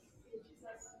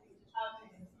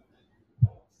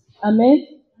Amen.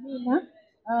 Amina.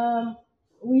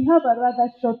 We have a rather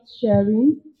short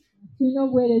sharing. Tulina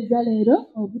obuweereza leero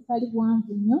obutali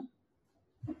bwanvu nnyo.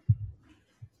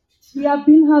 We have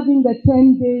been having the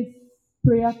 10 days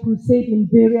prayer crusade in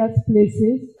various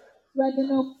places. Tubadde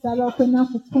n'okusaba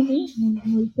okw'ennaku 10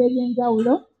 mu bifo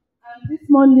eby'enjawulo. And this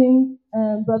morning,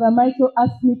 Brother Michael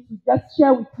asked me to just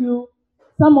share with you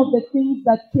some of the things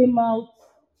that came out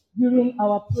during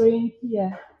our praying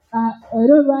here.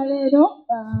 Era olwaleero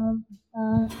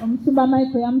omusumba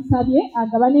Michael yamusabye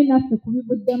agabane naffe ku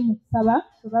bivuddemu mu kusaba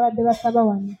kwe babadde basaba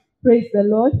wano. Praise the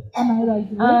Lord.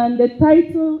 Amayebazibwe. And the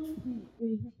title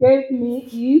he gave me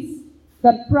is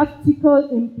The Practical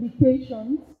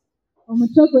Implications.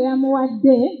 Omutwe gwe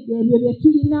yamuwadde ebyo bye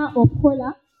tulina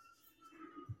okukola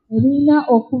ebirina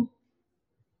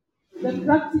The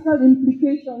practical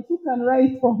implications. Who can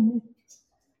write for me?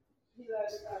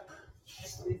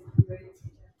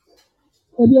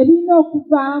 ebyo ebirina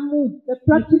okuvaamu The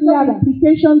practical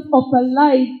implications of a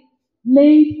life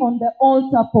laid on the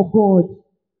altar for God.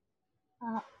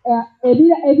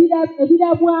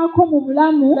 ebirabwako mu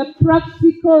bulamu The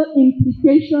practical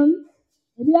implications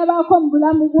ebirabako mu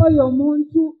bulamu bw'oyo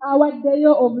omuntu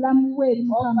awaddeyo obulamu bwe eri of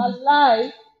Mukama. a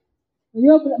life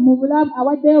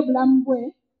Awaddeyo obulamu bwe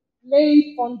laid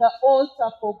on the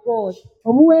altar for God.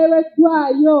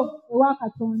 obuweereddwayo ewa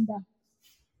Katonda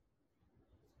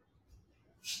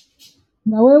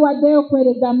nga weewaddeyo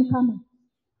okuweereza Mukama.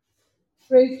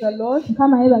 Praise the Lord.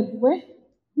 Mukama yeebazibwe.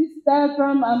 This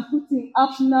diagram I'm putting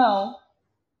up now,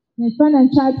 Ekifaananyi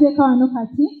kyateeka wano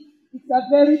kati it's a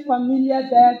very familiar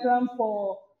diagram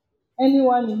for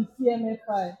anyone in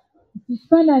CMFI.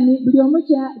 ekifaananyi buli omu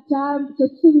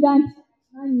kyetusuubira nti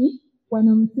manyi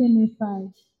wano mu CMFI.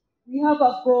 We have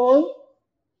a goal,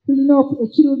 Tulina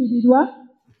ekiruubirirwa,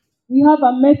 we have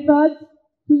a method,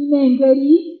 tulina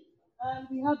engeri, and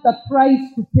we have the price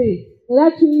to pay.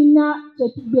 era tulina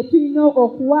bye tulina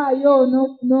okuwaayo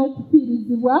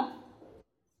n'okufiirizibwa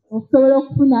okusobola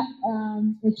okufuna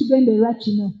ekigendererwa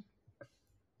kino.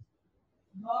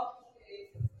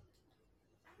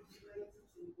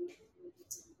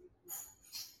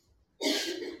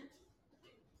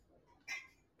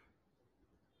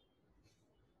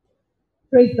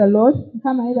 Praise the Lord.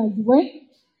 Mukama yeebazibwe.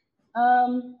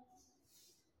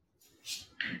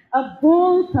 A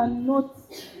goal cannot.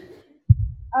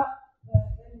 Let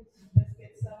me just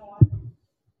get someone.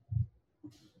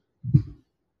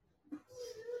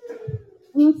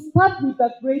 We'll start with the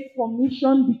Great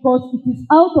Commission because it is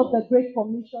out of the Great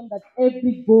Commission that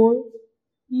every goal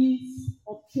is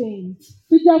obtained.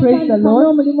 Praise the Lord.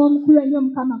 N'omulimu omukulu ennyo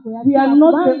Mukama gwe We are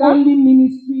not the only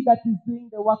ministry that is doing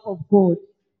the work of God.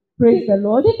 Praise the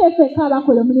Lord. si ffe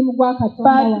abakola omulimu gwa Katonda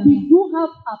But wano. we do have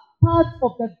a part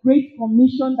of the Great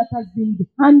Commission that has been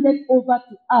handed over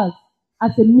to us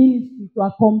as a ministry to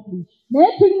accomplish.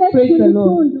 Naye tulina Praise the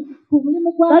Lord. ekitundu ku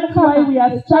mulimu gwa That's why we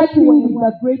are starting with ekyatuweebwa.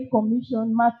 the Great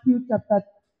Commission, Matthew chapter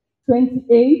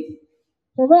 28.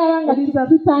 Oba era nga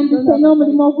tutandise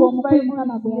n'omulimu ogwo omukulu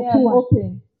Mukama gwe Yeah, yatuwa.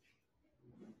 open.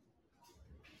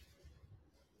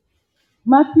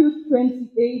 Matthew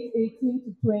 28, 18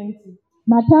 to 20.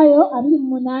 Matayo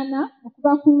 28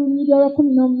 okuva ku lunyiriri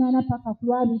olw'18 paka ku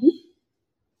lwabiri.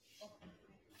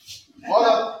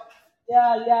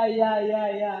 Yeah.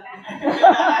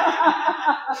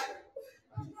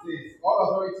 It says, all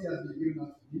authority has been given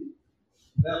unto me.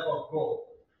 Therefore, go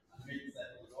and make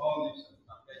disciples of all nations,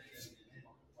 baptizing them in the name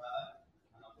of the Father,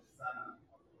 and of the Son, and of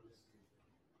the Holy Spirit.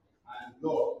 And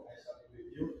lo, I shall be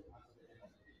with you unto the end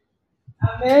of the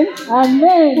age. Amen.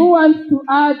 Amen. Who wants to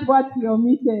add what he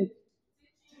omitted?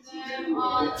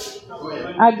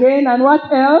 Again, and what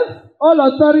else? All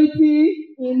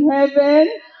authority in heaven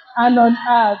and on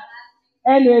earth.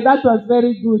 Anyway, that was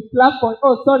very good. Clap for.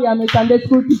 Oh, sorry, I'm a Sunday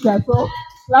school teacher, so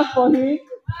clap for him.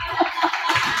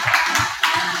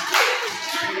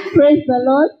 Praise the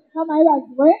Lord. Mukama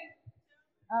yeebazibwe.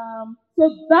 So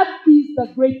that is the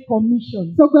Great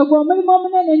Commission. So gwe omulimu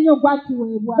omunene ennyo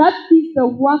gwatuweebwa. That is the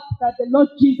work that the Lord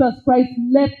Jesus Christ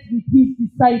left with his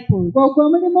disciples. Ogwo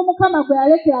omulimu Mukama gwe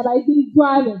yalekera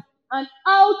abayigirizwa be. And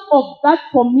out of that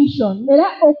commission, Era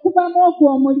okuva mu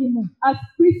ogwo omulimu, as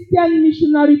Christian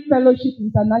Missionary Fellowship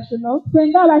International, ffe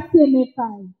ng'aba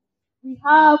CMFI we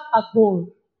have a goal.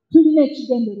 tulina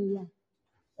ekigendererwa.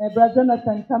 Brother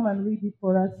Jonathan, come and read it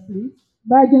for us, please.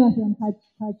 Jonathan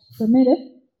kakisomere.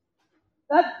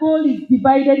 That goal is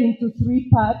divided into 3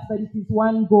 parts, but it is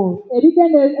one goal.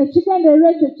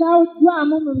 Ekigendererwa ekyo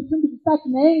kyawuddwamu mu bitundu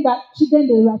 3 naye nga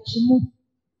kigendererwa kimu.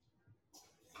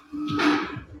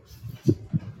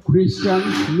 Christian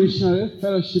Missionary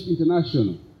Fellowship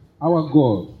International, our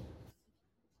goal.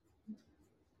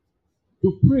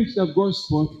 to preach the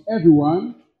gospel to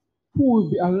everyone who will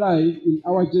be alive in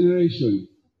our generation,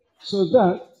 so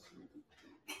that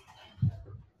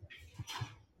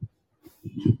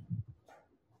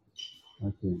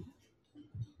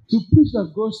to preach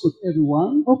the gospel to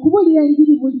everyone okubuulira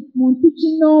enjiri buli muntu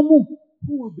kinnoomu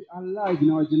who will be alive in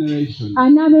our generation,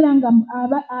 anaabeera nga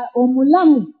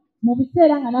omulamu mu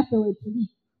biseera nga naffe weetuli.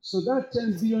 so that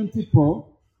 10 billion people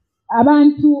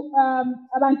abantu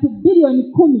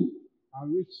biliyoni 10 are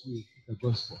reached with the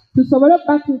gospel. tusobole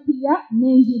okubatuukirira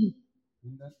n'enjiri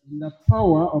In the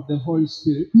power of the Holy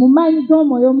Spirit, mu maanyi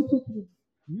g'omwoyo omutuukirivu,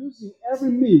 using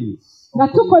every means nga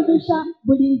of tukozesa communication,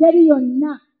 buli ngeri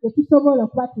yonna etusobola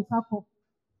okubatuukako.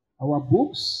 our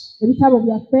books, Ebitabo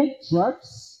byaffe,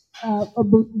 tracts,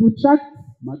 butract,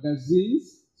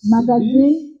 magazines,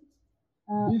 magazine,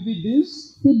 DVDs,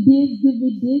 CDs,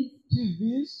 DVDs,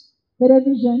 TVs,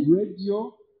 television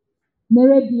radio, ne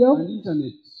radio and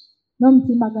internet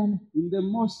n'omutimbagano in the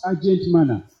most urgent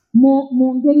manner.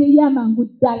 mu ngeri ey'amangu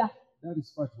ddala. That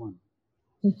is part one.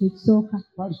 Ekyo ekisooka.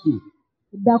 Part two,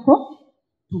 Eddako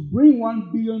to bring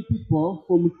 1 billion people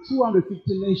from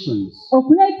 250 nations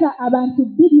okuleeta abantu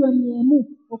biliyoni emu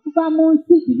okuva mu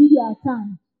nsi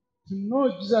 250 to know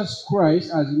Jesus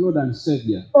Christ as Lord and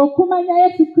Savior, okumanya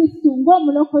Yesu Kristo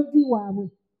ng'omulokozi waabwe,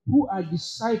 who are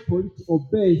discipled to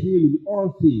obey Him in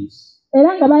all things,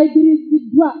 era nga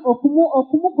bayigiriziddwa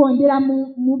okumugondera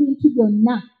mu bintu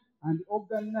byonna, and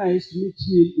organized to meet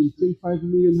Him in 25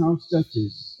 million house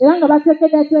churches, era nga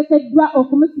bateekeddwa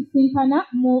okumusisinkana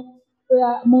mu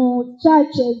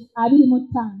churches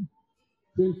 25,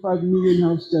 25 million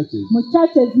house churches mu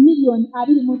churches miliyoni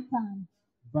 25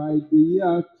 by the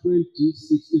year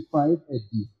 2065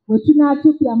 AD. bwe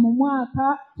tunaatuukira mu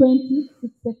mwaka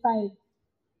 2065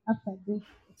 after this.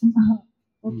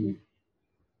 Okay.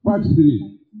 Part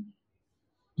three,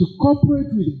 to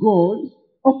cooperate with God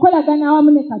okukolagana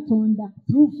awamu ne Katonda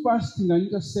through fasting and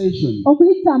intercession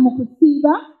okuyita mu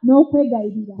kusiiba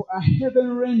n'okwegayirira, for a heaven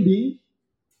rending,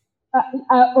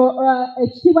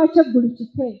 ekitiibwa ky'eggulu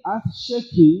kike earth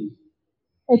shaking,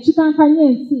 ekikankanya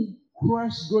ensi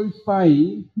Christ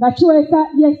glorifying, nga kiweesa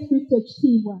Yesu Kristo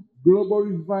ekitiibwa, global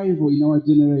revival in our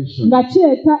generation. nga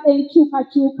kireeta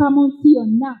enkyukakyuka mu nsi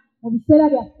yonna mu biseera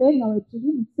byaffe nga wetuli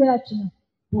mu kiseera kino,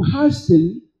 To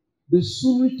hasten the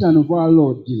soon return of our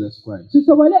Lord Jesus Christ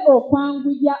tusobole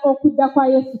okwanguya okudda kwa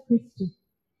Yesu Kristo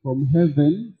from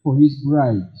heaven for His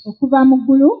bride. okuva mu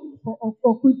ggulu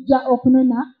okujja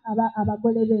okunona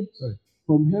abagole be,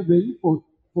 From heaven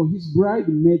for His bride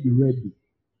made ready.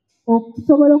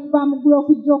 okusobola okuva mu ggulu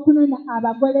okujja okunona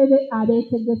abagole be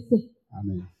abeetegese.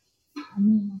 Amen.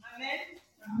 Amiina.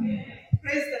 Amen.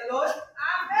 Praise the Lord.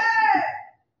 Amen.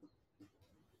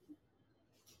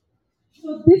 So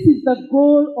this is the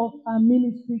goal of our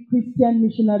ministry, Christian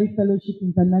Missionary Fellowship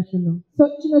International. So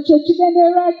kino kye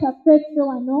kigendererwa kyaffe ffe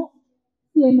wano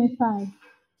CMFI.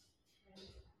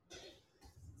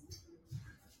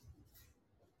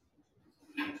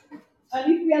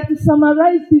 And if we are to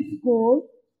summarize this goal,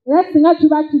 Era singa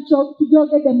tuba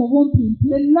tugyogedde mu bumpimpi,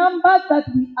 the number that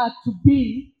we are to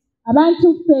be abantu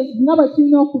ffe nga bwe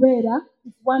tulina okubeera,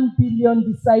 is 1 billion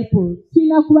disciples.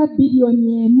 tulina kuba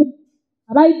biliyoni emu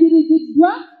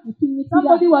abayigiriziddwa ne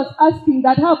Somebody tunyikira. was asking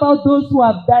that, how about those who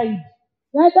have died?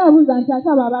 Yadde abuuza nti ate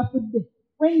abo abafudde,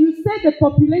 When you say the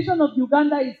population of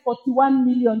Uganda is 41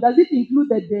 million, does it include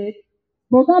the dead?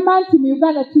 bw'ogamba nti mu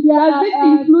Uganda tuli Does it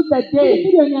include the dead?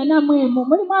 miliyoni 41,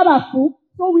 mulimu abafu.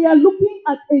 So we are looking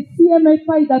at a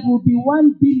CMFI that will be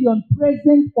 1 billion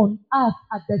present on earth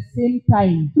at the same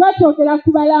time. Tuba twogera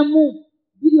ku balamu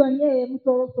biliyoni emu.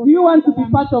 Do you want to be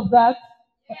part of that?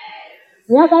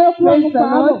 Oyagala okuba Praise omu the ku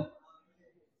abo? Lord.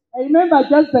 I remember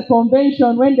just the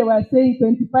convention when they were saying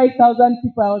 25,000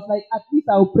 people. I was like, at least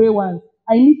I'll pray once.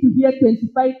 I need to hear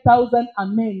 25,000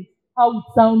 amen, how it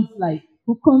sounds like.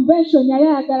 Ku convention yali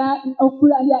ayagala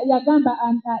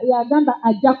yagamba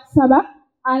ajja kusaba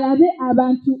alabe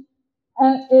abantu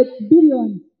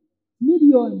biliyoni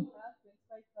miliyoni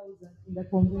 25,000 in the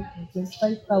convention,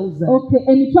 25,000. okay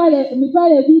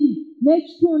emitwalo 2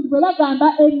 n'ekitundu bwe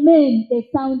bagamba amen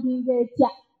esounding etya.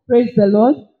 Praise the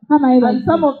Lord. Kama And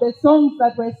some of the songs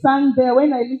that were sung there,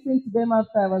 when I listened to them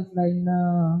after, I was like,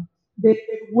 no, the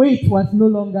weight was no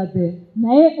longer there.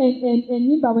 naye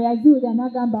ennyimba bwe yaziwulira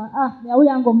n'agamba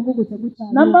yawulira ng'omugugu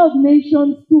tegukyali. Number of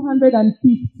nations,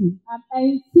 250.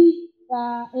 ensi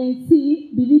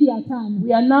 250.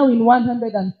 We are now in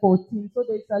 114, so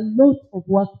there's a lot of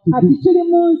work to kati do. tuli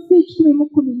mu nsi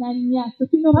 114, so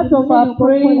tulina Part of omulimu our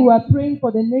praying, we ogw'okukola. are praying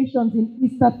for the nations in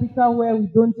East Africa where we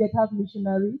don't yet have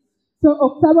missionaries. So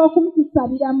okusaba okumu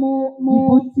tusabira mu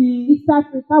Djibouti, East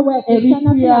Africa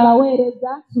weyateekana Eritrea,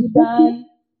 abaweereza Sudan,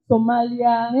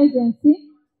 Somalia. n'ezo ensi.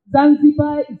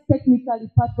 Zanzibar is technically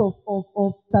part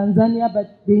of Tanzania, but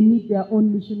they need their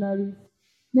own missionaries.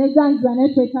 Ne Zanzibar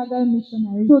naye twetaagayo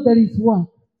missionary. So there is work.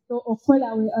 So okukola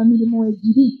emirimu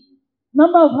weegiri.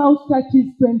 Number of house churches,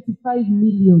 25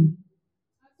 million.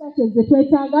 Churches ze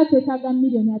twetaaga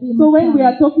million 25. So when we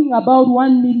are talking about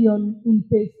 1 million in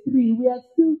phase 3, we are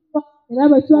still era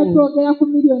bwe tuba twogera ku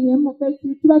miliyoni emu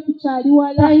tuba tukyali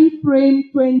wala. time frame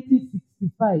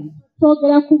 2065.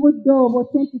 Twogera ku budde obwo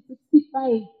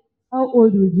 2065. How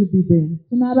old will you be then?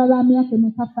 Tunaaba ba myaka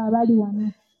emeka ffe abali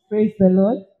wano. Praise the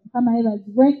Lord. Mukama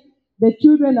yeebazibwe. The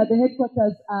children at the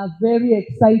headquarters are very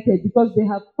excited because they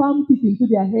have pumped it into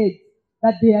their heads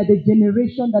that they are the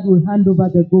generation that will hand over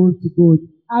the gold to God.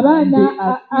 And they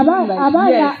are feeling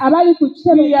like, yes, abali ku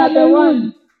kitebe we are the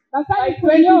ones. By basanyufu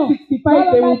nnyo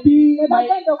 2065, they will be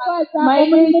bagenda okukwata my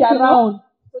omulimu age guno. around.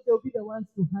 So they will be the ones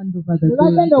to hand over the Bwe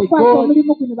gold. bagenda Say, okukwata God,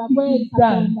 omulimu guno bagwe it is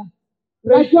done. Katonda.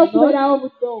 Praise Bajja the Lord. okubeerawo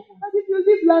obudde obwo. But if you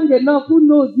live long enough, who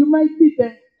knows? You might be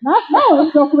there. Naawe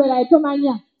oyinza okubeerayo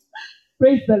tomanya.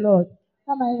 Praise the Lord.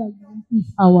 Mukama yeebazibwe.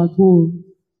 Is our goal.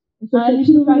 Ekyo And if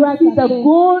you ky'ekiruubirirwa can see, the kyaffe.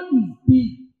 goal is big.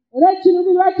 Era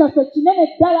ekiruubirirwa kyaffe kinene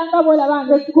ddala nga bw'olaba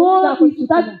nga The goal is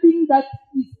that thing that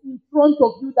is in front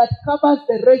of you that covers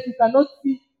the rest. You cannot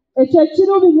see ekyo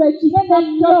ekiruubirirwa ekinene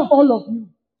nnyo just all of you.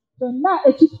 kyonna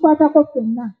ekitukwatako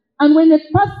ffenna. And when a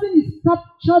person is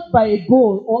captured by a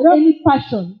goal or any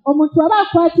passion, Omuntu aba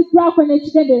akwatiddwako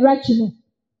n'ekigendererwa kino oba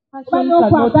passion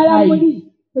cannot n'okwagala hide.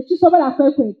 muli tekisobola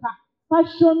kwekweka.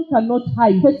 Passion cannot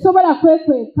hide. Tekisobola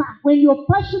kwekweka. When you're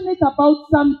passionate about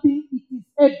something, it is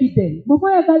evident. Bw'oba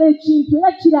oyagala ekintu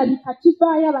era kirabika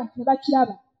kivaayo abantu ne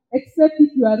bakiraba. Except if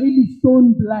you are really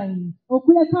stone blind.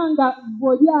 Okuleka nga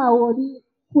bw'oli awo oli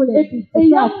kule. A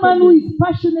young man who is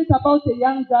passionate about a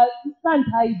young girl, he can't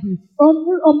hide it.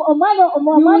 Omwana You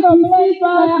will omulenzi deceive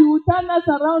us, you will turn us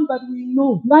around, but we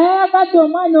know. nga yayagadde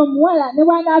omwana omuwala ne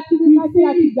bw'anaatulima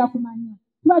kijja kumanya.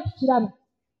 Tuba tukiraba.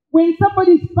 When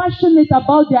somebody is passionate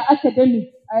about their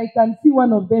academics, I can see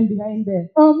one of them behind there.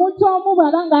 Omuntu omu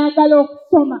bw'aba ng'ayagala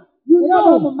okusoma You era oba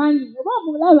know, omumanyi oba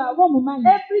omulaba oba omumanyi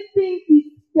everything is,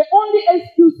 the only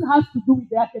excuse has to do with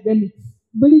the academics.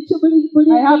 buli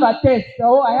I have a test,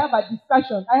 or I have a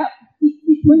discussion. It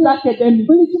is academic.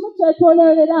 kimu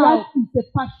kyetooloolera awo That is the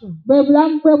passion. bwe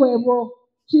bulamu bwe bwebwo.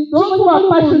 Those who are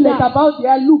passionate about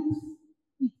their looks,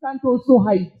 it can't also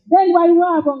hide. Then waliwo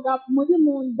abo nga muli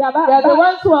munda They are the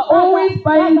ones who are always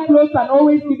buying clothes and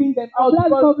always giving them out okulabika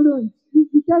because obulungi.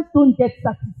 you just don't get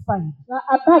satisfied.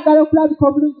 Baagala okulabika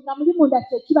obulungi nga muli munda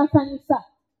kye kibasanyusa.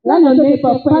 Era Tell your nakyo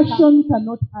neighbor, tekyekweka. passion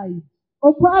cannot hide.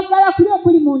 Okwagala kuli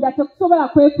okuli munda tekusobola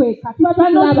kwekweka. Tuba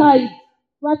Cannot tukulaba. hide.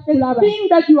 Tuba The tukulaba. thing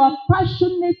that you are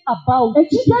passionate about, it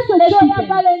is Ekintu ekyo evident.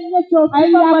 kyoyagala ennyo I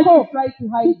know what ky'ofiirako you try to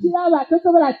hide. tukiraba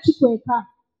tosobola kikweka.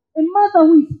 A mother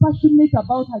who is passionate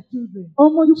about her children, you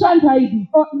Omuntu can't hide it.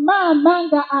 maama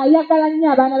nga ayagala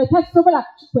nnyo abaana be tasobola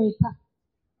kukikweka.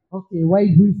 Okay,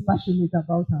 wife who is passionate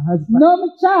about her husband.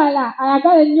 N'omukyala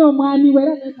ayagala ennyo omwami we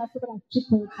era naye tasobola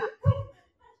kukikweka.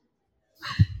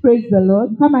 Praise the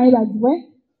Lord. Mukama yeebazibwe.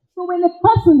 So when a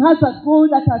person has a goal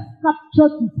that has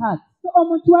captured his heart, So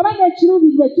omuntu waba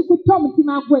n'ekiruubirirwa ekikutte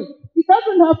omutima gwe it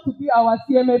doesn't have to be our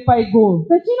CMFI goal.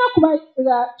 tekirina kuba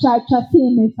kya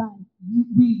CMFI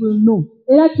We will know.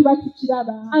 era tuba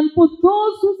tukiraba. And for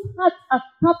those whose hearts are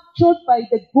captured by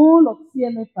the goal of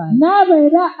CMFI, N'abo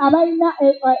era abalina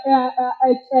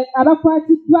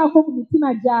abakwatiddwako ku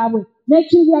mitima gyabwe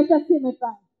n'ekiruubirirwa kya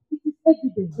CMFI it is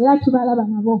evident. era tubalaba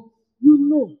nabo. You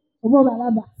know, Oba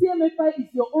obalaba. CMFI is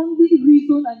your only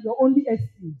reason and your only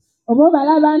excuse. Oba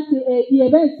obalaba nti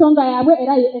yeba ensonga yaabwe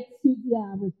era ye excuse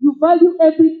yaabwe. You value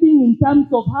everything in terms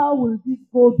of how will this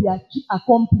goal be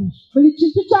accomplished. Buli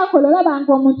kintu kyakola olaba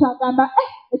ng'omuntu agamba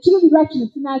ekiruubirirwa kino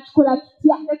tunaakikola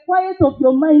tutya. In the quiet of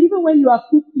your mind, even when you are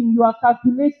cooking, you are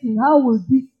calculating how will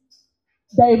this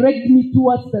direct me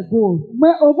towards the goal. Mwe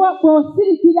oba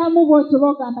bw'osirikiramu bw'otyo oba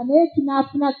ogamba naye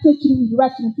tunaafuna tutya ekiruubirirwa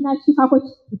kino tunaakitukako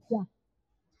tutya.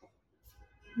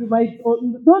 You might,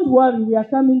 don't worry, we are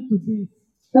coming to this.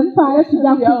 Temufaayo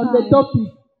tujja We are on the kutuuka. topic.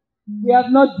 We have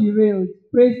not derailed.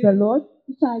 Praise the Lord.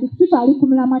 Tukyali ku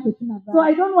mulamwa tetunava. So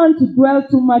I don't want to dwell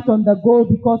too much on the goal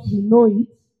because we know it.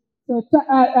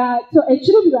 So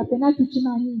ekiruubirirwa ffenna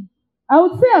tukimanyi. I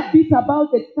would say a bit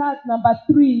about the third, number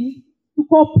 3, to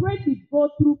cooperate with God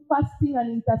through fasting and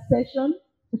intercession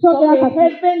for a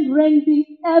heaven-rending,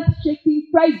 earth-shaking,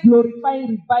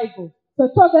 Christ-glorifying revival.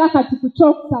 Twogera kati ku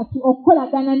kyokusatu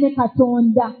okukolagana ne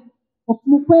Katonda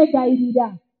mu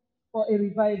kwegayirira For a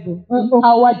revival in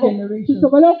our generation.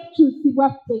 tusobole okukyusibwa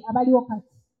ffe abaliwo kati.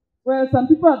 Well, some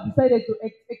people have decided to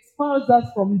expose us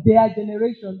from their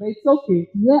generation, but it's okay.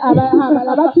 ye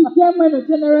abalala batugyemu eno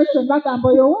generation bagamba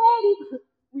oyo weeri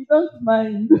We don't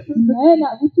mind.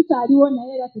 naye tukyaliwo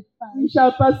naye era We tetufaanyi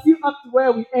shall pursue up to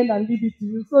where we end and leave it to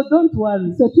you. So don't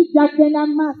worry. so tujja kugenda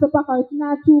mu maaso paka we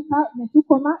tunaatuuka ne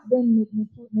tukoma then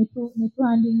ne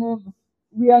tuhanding over.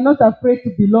 We are not afraid to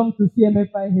belong to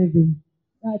CMFI heaven.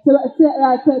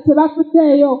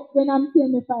 Tebafuddeeyo okugenda mu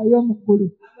CMFI ey'omu ggulu.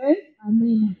 Amen.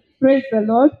 Amiina. Praise the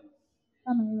Lord.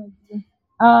 Mukama yeebazibwe.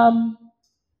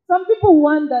 Some people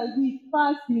wonder, we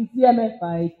fast in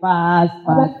CMFI, fast.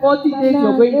 40 days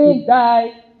you're going to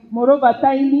die. Moreover,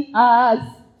 tiny hours.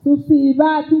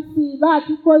 Tusiiba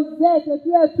tukoze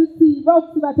tusiiba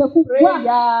okusiba tekuggwa.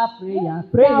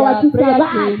 Prayer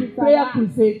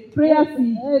crusade, prayer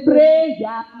seed, prayer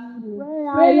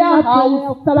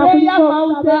house, prayer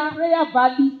mountain, prayer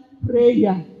valley,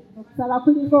 prayer. Okusaba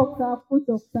kuliko okusaba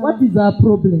kukuza okusaba. What is our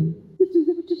problem?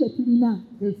 Kikizibu ki kye tulina?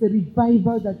 There's a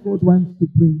revival that God wants to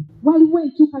bring. Waliwo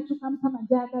enkyukakyuka Mukama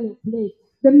gy'agala okuleeta.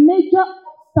 The major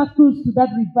obstacles to that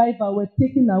revival were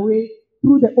taken away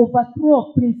through the overthrow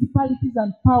of principalities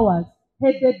and powers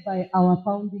headed by our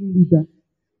founding leader.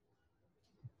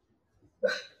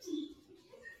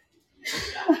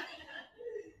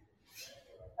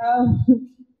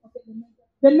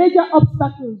 The major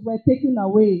obstacles were taken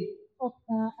away.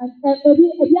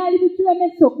 Ebyali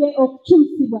bitulemesa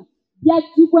okukyusibwa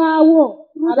byaggibwawo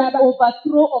Through the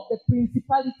overthrow of the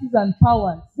principalities and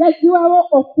powers byaggibwawo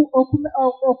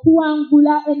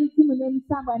okuwangula emizimu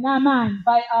n'emisambwa n'amaanyi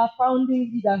by our founding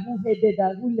leader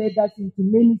who led us into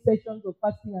many sessions of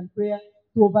fasting and prayer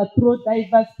to overthrow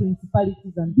diverse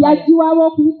principalities and powers. byaggibwawo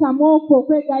okuyitamu okwo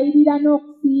okwegayirira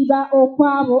n'okusiiba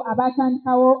okwabo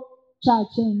abaatandikawo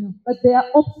kyaki eno. But there are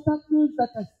obstacles that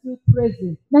are still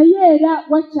present. Naye era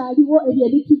wakyaliwo ebyo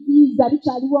ebituziyiza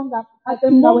bikyaliwo nga At the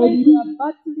moment, we are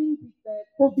battling with the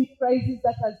COVID crisis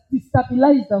that has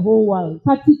destabilized the whole world.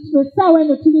 kati essaawa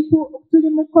eno tuli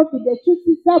mu covid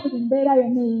ekyusizza buli mbeera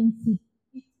yonna ey'ensi.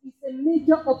 It's a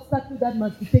major obstacle that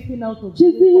must be taken out of the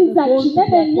way for the Kiziyiza goal to be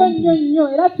kinene nnyo nnyo accomplished. nnyo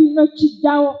era tulina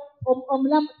okkiggyawo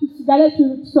omulamu tusigale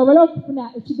tusobole okufuna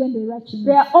ekigendererwa kino.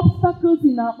 There are obstacles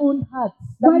in our own hearts.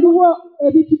 Waliwo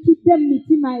ebitutudde mu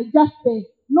mitima egyaffe.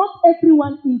 Not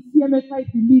everyone in CMFI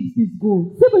believes this goal.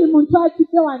 Si buli muntu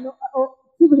atudde wano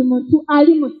si buli muntu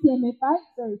ali mu CMFI.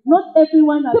 Not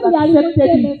everyone has Si buli ali mu accepted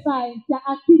it. CMFI nti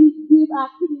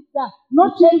akkiriza.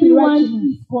 Not everyone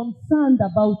is concerned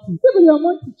about it. Si buli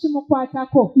omuntu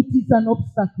kimukwatako. It is an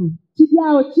obstacle.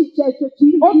 Kiryawo kikyo ekyo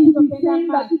We ought to be kigenda saying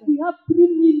that maaso. if we have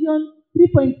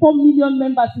 3.4 million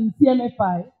members in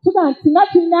CMFI, Tuga nti nga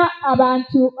tulina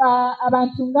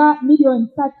abantu nga miliyoni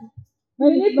 3.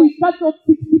 even if we cut off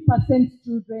 60%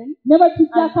 children ne bwe and,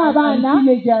 tujjako and abaana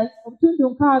teenagers, obutundu 6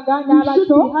 we should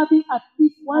n'abato be having at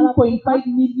least 1.5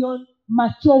 million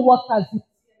mature workers.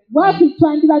 bwaki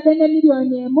twandibadde ne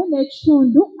miliyoni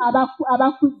 1.5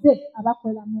 abakuze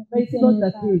abakola mu But it's not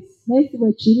the case. naye si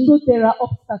bwe kiri. So there are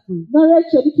obstacles.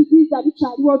 N'olwekyo ebituziyiza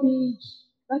bikyaliwo bingi.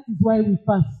 That is why we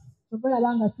fast.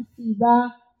 Obalaba nga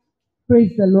tusiiba.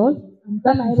 Praise the Lord.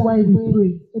 That is why we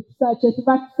pray.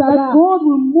 Kyetuva That tusaba God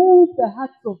will move the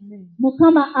hearts of men.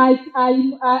 Mukama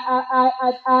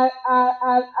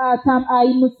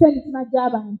ayimuse emitima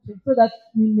gy'abantu So that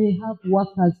we may have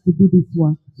workers to do this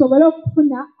work. tusobole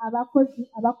okufuna abakozi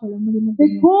abakola omulimu The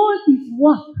guno. goal is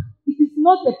work. It is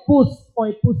not a post or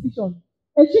a position.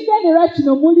 Ekigendererwa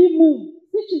kino mulimu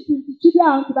si kintu nti kiri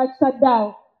awo nti bakitadde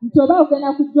awo nti oba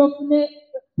ogenda kujja ofune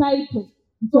title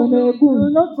nti So ono we egundi. will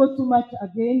not go too much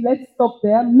again. Let's stop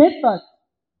there. Method.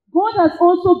 God has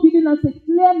also given us a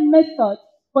clear method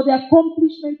for the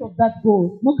accomplishment of that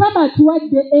goal. Mukama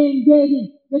atuwadde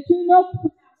engeri gye tulina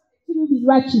okufuna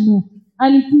ekirubirwa kino.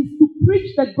 And it is to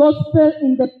preach the gospel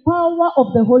in the power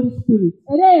of the Holy Spirit.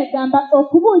 Era egamba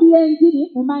okubuulira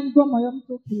enjiri mu maanyi g'omwoyo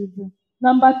omutuukirivu.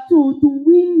 Number 2, to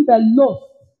win the lost.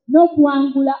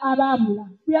 N'okuwangula abaabula.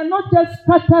 We are not just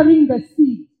scattering the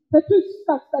seed.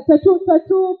 Tetukasuka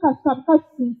bukasuka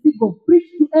nsigo. Preach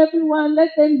to everyone,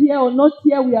 let them hear or not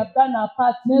hear, we have done our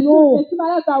part. Ne No.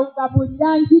 tumala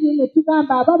gabuulira njiri ne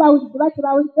tugamba abo bawulidde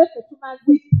batebawulidde ffe tumaze.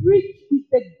 We preach with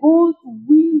the goal to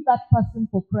win that person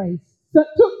for Christ.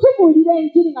 Tubuulira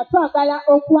enjiri nga twagala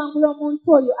okuwangula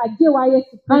omuntu oyo ajje wa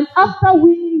Yesu And Kristo. after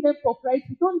winning them for Christ,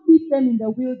 we don't leave them in the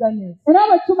wilderness. Era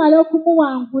bwe tumala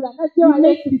okumuwangula najje wa We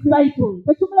make Yesu Kristo. disciples.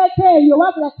 Tetumuleka eyo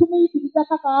wabula tumuyigiriza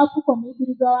paka wafuuka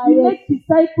omuyigirizwa wa We Yesu. make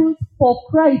disciples for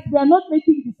Christ. We are not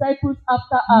making disciples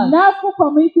after us. N'afuuka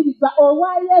omuyigirizwa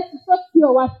owa Yesu so si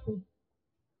owaffe.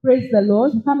 Praise the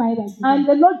Lord. Mukama yeebazibwe. And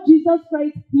the Lord Jesus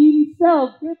Christ himself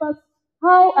gave us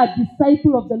how a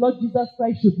disciple of the Lord Jesus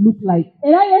Christ should look like.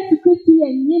 Era Yesu Kristo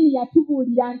yennyini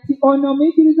yatubuulira nti ono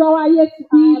omuyigirizwa wa Yesu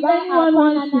If aba anyone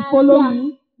wants to follow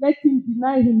me, let him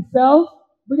deny himself,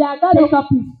 buli agala take up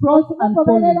his cross and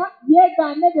follow. okugoberera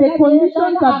yeegaane The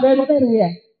conditions are very clear.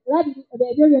 era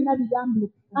ebyo byonna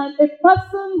bijambulukuka. And a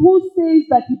person who says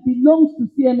that he belongs to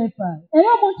CMFI, Era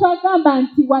omuntu agamba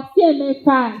nti wa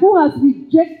CMFI who has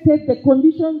rejected the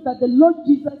conditions that the Lord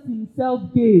Jesus himself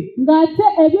gave, ng'ate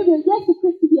ebyo bye Yesu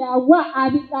Kristo byawa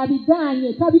abigaanye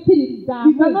we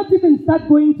tabikiririzaamu. cannot even start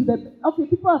going to the... Okay,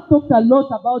 people have talked a lot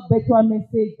about Betwa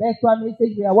message,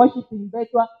 we are worshiping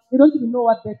Betwa. They don't even know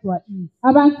what Betwa is.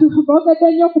 Abantu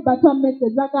boogedde nnyo ku batwa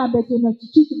message bagamba ekyo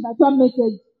kiki ki batwa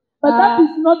message. But that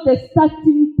is not the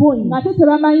starting point. Ng'ate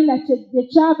tebamanyi na kye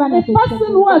kyava A person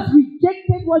who has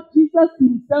rejected what Jesus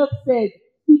himself said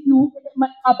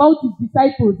about his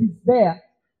disciples is there.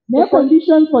 The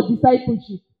condition for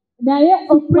discipleship. naye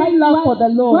Supreme love for the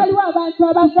Lord. waliwo abantu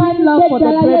Supreme love for the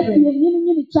abagaanidde ddala Yesu brethren.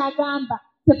 yennyini ky'agamba.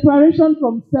 Separation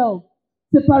from self.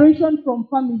 Separation from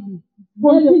family.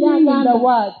 Continuing in the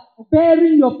word.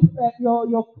 Bearing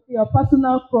your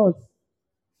personal cross.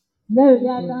 Nebyo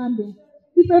byagambe.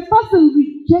 If a person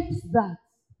rejects that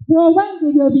Bw'obanga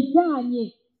ebyo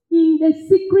bigaanye in the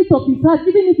secret of his heart,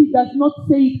 even if he does not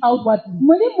say it outwardly,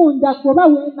 muli munda gwoba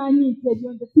weemanyi nti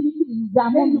ebyo nze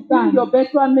sibikiririzaamu then you bring omugaanye. your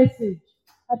better message.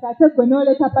 Kati ate gwe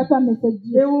n'oleka pata message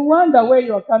They will wonder where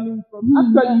you are coming from.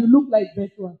 Actually, you look like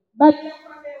Betwa. But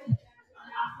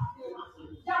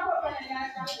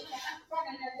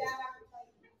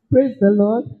Praise the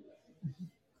Lord.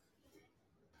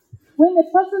 When a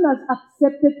person has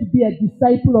accepted to be a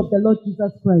disciple of the Lord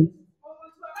Jesus Christ,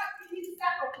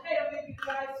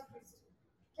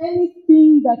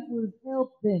 anything that will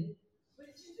help them,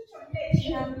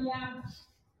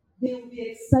 they will be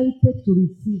excited to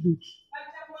receive it.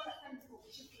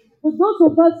 For those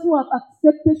of us who have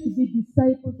accepted to be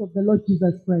disciples of the Lord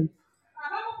Jesus Christ,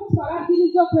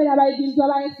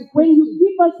 when you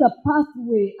give us a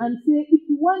pathway and say, if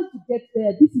you want to get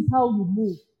there, this is how you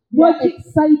move, we are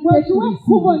excited to bwetuwa receive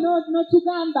ekkubo it.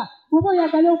 n'otugamba bw'oba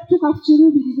oyagala okutuuka ku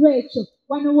kiruubirirwa ekyo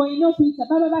wano w'olina okuyita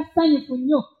baba basanyufu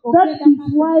nnyo That okugenda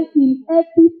is why in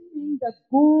everything the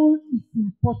goal is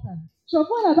important.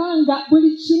 kyova olaba nga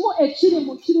buli kimu ekiri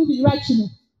mu kiruubirirwa kino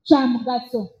kya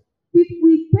mugaso. If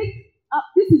we take,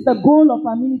 this is the goal of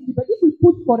our ministry, but if we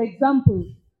put, for example,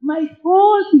 my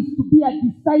goal is to be a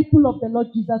disciple of the Lord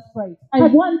Jesus Christ. I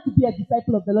want to be a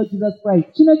disciple of the Lord Jesus Christ.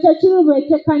 Kino kye kiruubirirwa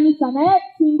eky'ekkanisa naye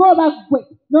singa oba ggwe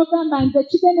n'ogamba nze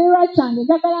ekigendererwa kyange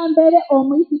njagala mbeere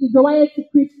omuyigiriza wa Yesu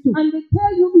Kristo. And they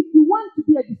tell you, if you want to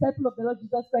be a disciple of the Lord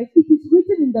Jesus Christ, it is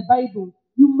written in the Bible,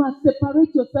 you must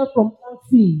separate yourself from all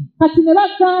sin. Kati ne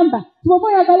bagamba bw'oba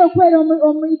oyagala okubeera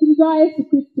omuyigiriza wa Yesu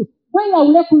Kristo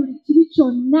weeyawule ku buli kibi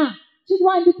kyonna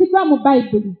kiwandiikiddwa mu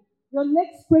Bayibuli. Your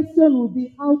next question will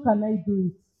be, how can I do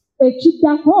it?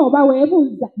 Ekiddako oba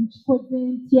weebuuza nkikoze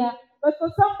ntya. But for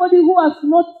somebody who has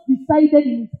not decided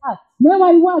in his heart, Naye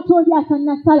waliwo ate oli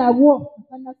atannasalawo.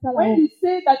 when you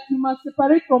say that you must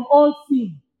separate from all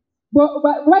sin,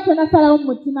 Bw'oba tonnasalawo mu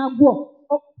mutima gwo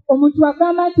omuntu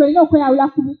agamba nti olina okweyawula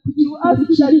ku you ask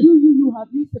kibi that kibi. have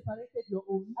you separated your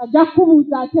own? Ajja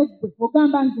kukubuuza ate ggwe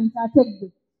ogamba nze nti ate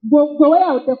ggwe gwe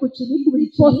weeyawudde ku kibi ku buli Is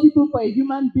it kibi. possible for a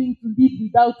human being to live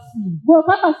without sin?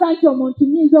 Bw'okakasa nti omuntu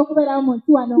nnyinza okubeerawo mu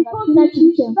nsi wano nga Because sina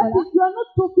kibi kye that nkola. is, you are not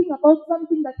talking about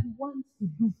something that he wants to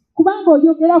do. Kubanga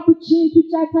oyogera ku kintu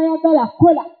ky'atayagala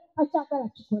kukola takyagala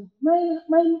kikola.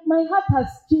 My heart has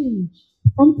changed.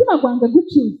 Omutima gwange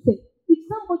gukyuse. If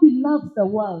somebody loves the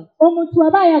world, Omuntu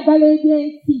aba ayagala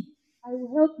ebyensi I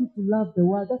will help you to love the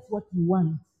world. That's what you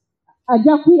want.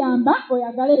 ajja kuyamba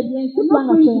oyagala ebyensi I'm not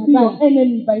kubanga going to be your kyoyagala.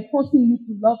 enemy by forcing you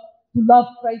to love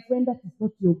Christ when that is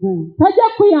not your goal. Tajja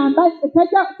kuyamba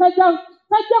tajja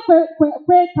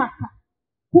kwekaka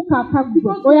kukaka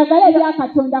ggwe oyagala ebya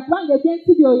Katonda kubanga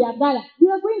ebyensi by'oyagala We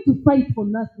are going to fight for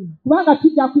nothing. kubanga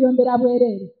tujja kuyombera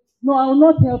bwereere. No, I will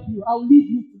not help you. I will leave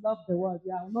you to love the world.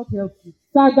 Yeah, I will not help you.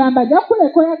 Saagamba ajja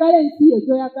kuleka oyagala ensi yo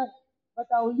gy'oyagala But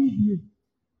I will leave you.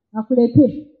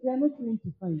 akuleke We are not going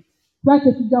to fight. kuba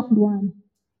tetujja kulwana.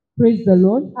 Praise the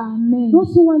Lord. Amen.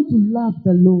 Those who want to love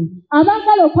the Lord,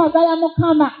 Abaagala okwagala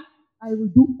Mukama I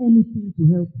will do anything to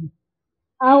help you.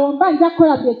 awo mba nja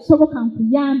kukola buli ekisoboka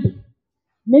nkuyambe.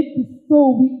 Make it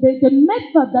so. The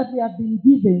method that we have been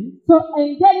given So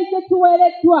engeri gye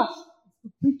tuweereddwa to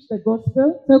preach the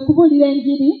gospel, kwe kubuulira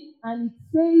enjiri, and it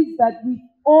says that with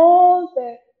all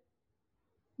the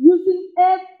using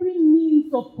every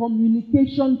means of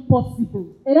communication possible,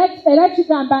 era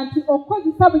kigamba nti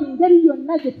okukozesa buli ngeri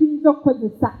yonna gye tuyinza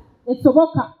okukozesa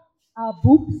esoboka. our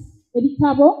books,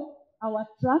 Ebitabo, our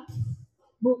tracts,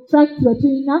 bu tract bwe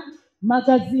tulina,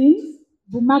 magazines,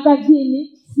 bumagazini,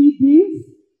 CDs,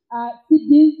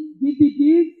 CDs,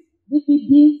 DVDs,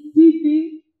 DVDs, TV,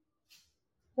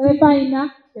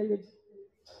 telefayina,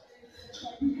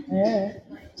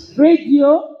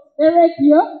 radio,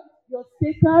 radio, your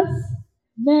status.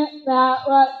 ne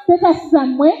status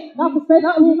zammwe nga ku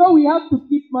Now, Facebook. we have to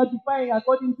keep modifying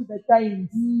according to the times.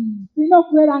 Tulina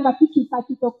okubeera nga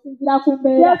tukyusakyusa okusinziira ku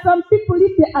There mbeera. are some people,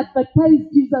 if they advertise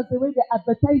Jesus the way they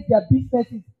advertise their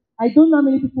businesses, I don't know how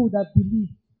many people would have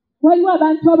believed. Waliwo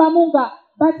abantu abamu nga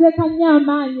bateeka nnyo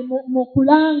amaanyi mu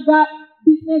kulanga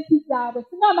bizinesi zaabwe.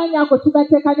 Singa amaanyi ago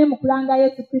tugateeka ne mu kulanga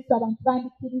Yesu Kristo, abantu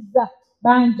bandikkiriza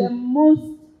bangi. The most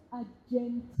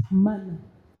urgent manner.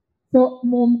 So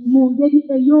mu ngeri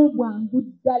ey'obwangu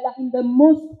ddala, In the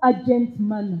most urgent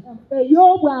manner.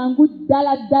 ey'obwangu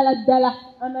ddala ddala ddala.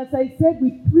 And as I said,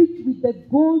 we preach with the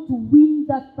goal to win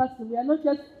that person.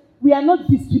 We are not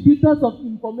distributors of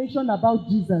information about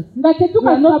Jesus. Nga We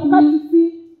are not tetukasabukasi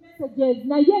messages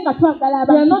naye nga twagala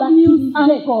We are abantu not news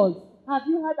bakkirize. anchors. Have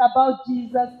you heard about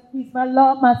Jesus? He's my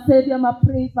Lord, my Savior, my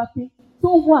Prince, my King.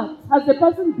 So what? As the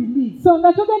person believes. So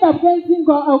nga tugenda bugenzi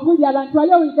ng'ovulya abantu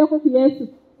wali owuliddeko ku Yesu,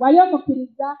 wali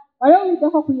omukkiriza, wali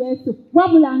owuliddeko ku Yesu,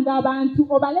 wabula ng'abantu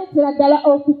obaleetera ddala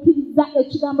okukkiriza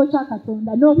ekigambo kya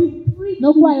Katonda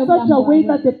n'okuwaayo In such a obulamu way bwabwe.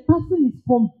 that the person is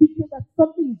convicted that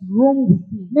something is wrong with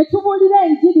him. Ne tubuulira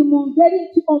enjiri mu ngeri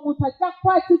nti omuntu ajja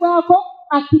kukwatibwako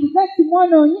akkirize nti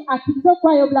mwonoonyi, akkirize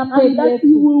okuwaayo obulamu bwe And that he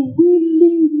Yesu. will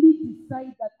willingly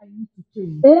decide that I need to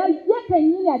change. Era ye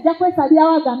kennyini ajja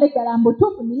kwesabirawo agambe ddala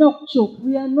mbutuufu nina okukyuka.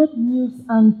 We are not news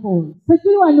anchors.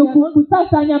 Tetuli wano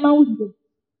kusaasaanya mawulire.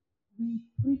 We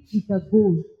preach with a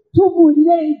goal.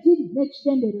 Tubuulira enjiri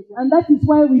n'ekigendererwa. And that is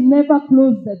why we never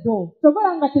close the door.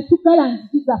 Sobola nga tetuggala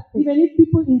nzigi zaffe. Even if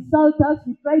people insult us,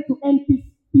 we try to end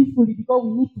peacefully because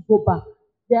we need to go back.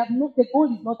 The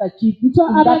goal is not achieved in So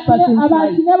that person's abantu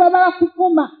life. ne baba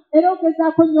bakuvuma era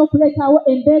ogezaako nnyo okuleetawo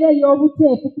embeera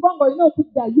ey'obuteefu kubanga olina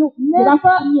okuddayo gye Never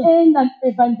bakufunye. end an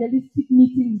evangelistic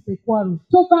meeting with a quarrel.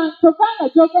 Tovanga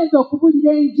gy'ogenza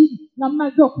okubuulira enjiri nga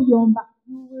mumaze okuyomba.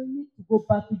 You will need to go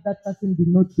back if that person did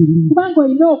not believe. Kubanga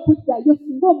olina okuddayo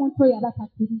singa omuntu oyo aba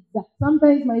takkiriza.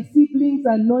 Sometimes my siblings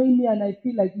annoy me and I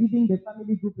feel like leaving the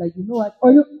family group. Like, you know what?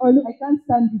 I can't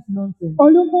stand this nonsense.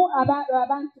 Olumu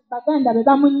abantu baganda be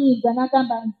bamunyiiza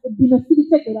n'agamba bino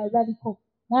sibitegeera bibaliko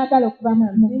n'ayagala okuva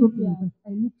mu gurupu yaabwe.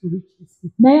 I need to reach this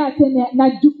people. Naye ate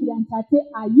n'ajjukira nti ate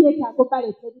yeetaaga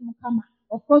obaleeta eri Mukama.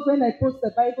 Of course, when I post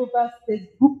the Bible verse, the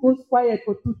group goes quiet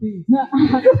for 2 days.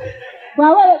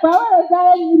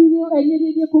 Bw'aweerezaayo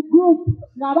ennyiriri ku gurupu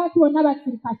ng'abantu bonna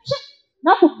basirika ki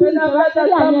naku Then after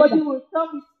that, somebody bbiri will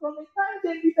come from a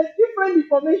tangent with a different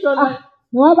information.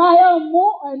 ne wabaayo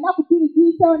ennaku bbiri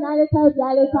ziyiseewo n'aleetayo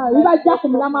by'aleetayo bibajja ku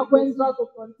mulamwa gw'enzoga.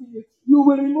 You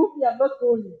will remove me. I'm not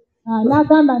going.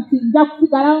 N'agamba nti nja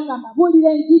kusigalawo nga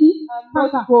mbabuulira enjiri I'm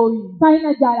paka not going.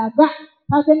 talina gy'alaga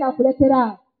tagenda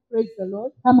kulekeraawo. Praise the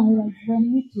Lord. Kamaliragibwe We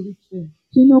need to reach them.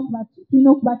 tulina And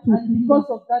okubatuukiriza. because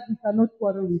of that, we cannot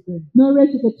quarrel with them.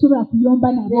 N'olwekyo tetusobola kuyomba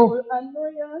They nabo. will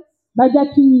annoy us. Bajja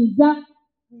tunyiiza,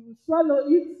 We will swallow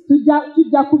it.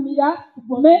 tujja kumira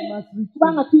tugume We must reach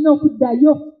kubanga them. tulina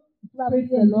okuddayo. Praise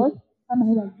the Lord.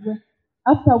 Kamaliragibwe.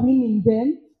 After winning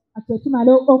them, Ate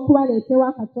tumala okubaleeta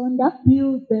ewa Katonda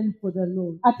build them for the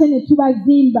Lord. ate ne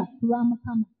tubazimba ku lwa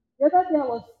Mukama. The other day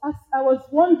I was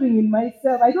wondering in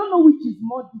myself, I don't know which is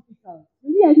more difficult.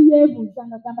 Yali yali yeebuuza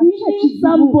ng'agamba kiki Winning ekizibu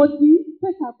somebody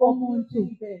twetaaga or omuntu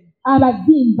building them.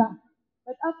 abazimba.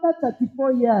 But after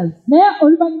 34 years Naye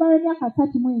oluvannyuma lw'emyaka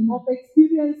 34 of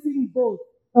experiencing both,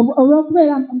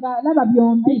 olw'okubeera nga laba I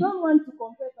byombi don't want to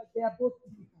compare, but they are both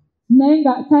difficult. naye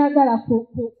nga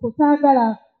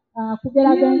tayagala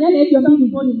kugeraganya naye byombi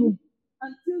bizibu. Somebody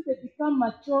until they become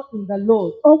mature in the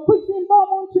Lord. Okuzimba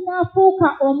omuntu n'afuuka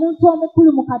omuntu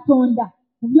omukulu mu Katonda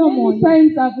mu Many by'omwoyo.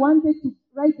 times I've wanted to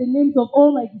write the names of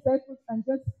all my disciples and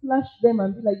just flash them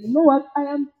and be like, you know what, I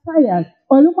am tired.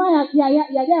 Olumu yali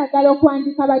ayagala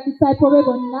okuwandiika badisaipo be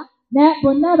bonna naye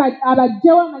bonna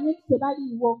abajjewo amanye nti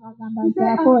tebaliiwo ng'agamba nti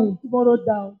Today akooye. and tomorrow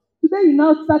down. Today you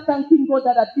now start thanking God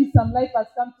that at least some life has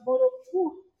come. Tomorrow,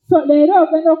 whew, So leero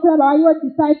ogenda okulaba waliwo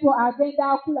disaipo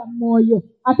agenda akula mu mwoyo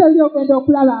ate oli ogenda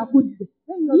okulaba agudde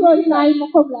ye oli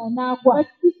n'ayimuka obulala n'agwa. but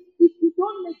if you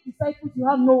don't make disciples, you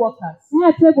have no workers.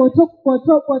 Naye ate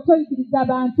bw'otoyigiriza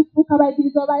abantu kufuuka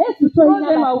bayigiriza ba Yesu Throw tolina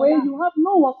them away, bakola. you have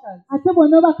no workers. Ate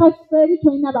bw'onoobakasuka eri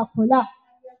tolina bakola.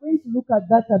 We are going to look at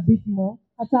that a bit more.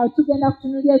 Kati awo tugenda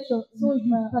kutunulya ekyo. So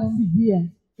you persevere.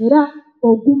 Era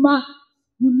oguma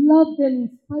You love them in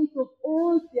spite of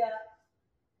all their,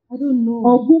 I don't know.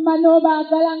 oguma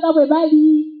n'obaagala nga bwe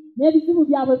bali. n'ebizibu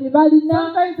byabwe bye balina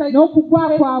Sometimes I n'okugwa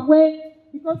pray kwabwe.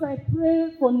 because I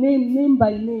pray for name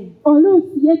by name.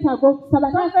 Oluusi yeetaaga okusaba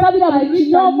n'asabira I buli read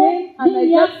kimu a omu name and I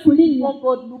linnya just ku see linnya.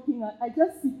 before God looking at. I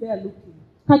just sit there looking.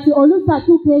 Kati oluusi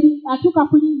atuuka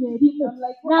ku linnya erimu I'm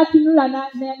like, n'atunula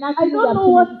I don't know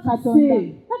what to Katonda.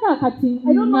 say. Taga kati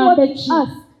I don't know what ngambe to ki?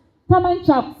 ask. Tamanyi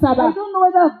kyakusaba. I don't know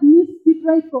whether I've missed it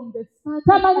right from the start.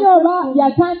 Tamanyi I oba don't know.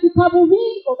 yatandika bubi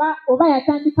oba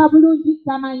yatandika bulungi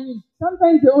tamanyi.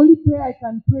 Sometimes the only prayer I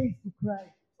can pray is to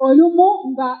cry.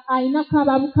 Olumu nga ayinako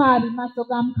ababukaabi mu maaso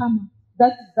ga Mukama.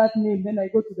 That is that name. Then I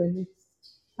go to the next.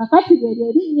 Kakati lye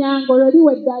erinnya ng'olwo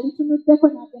liwedde alitunuddeko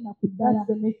n'agenda ku ddala. That's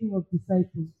the making of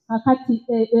disciples. Kakati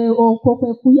okwo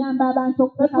kwe kuyamba abantu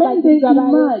But okufuuka when they abayigirizwa ba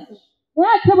emerge, Yesu. Naye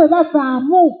ate bwe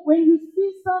bavaamu, when you see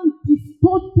some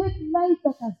distorted life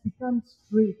that has become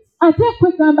straight, ate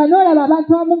kwegamba n'olaba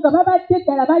abantu abamu nga babadde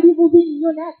ddala bali bubi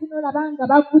nnyo naye ate n'olaba nga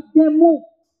bavuddemu.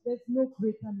 there's no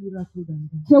greater miracle than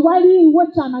that. Tewaliiwo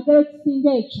kyamagero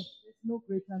kisinga ekyo. There's no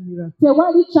greater miracle.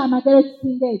 Tewali kyamagero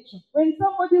kisinga ekyo. When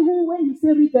when you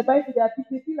say read the Bible,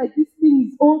 they feel like this thing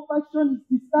is old-fashioned,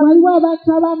 it's Waliwo abantu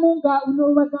abamu nga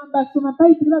n'obagamba soma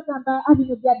Bayibuli bagamba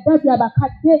bino byadda bya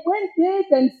bakadde. when they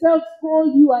themselves call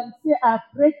you and say, I've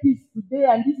read this today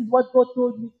and this is what God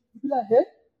told me, you be like, hey?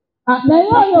 Naye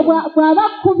oyo bw'aba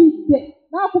akkubidde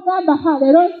n'akugamba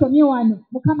leero nsomye wano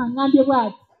Mukama ngambye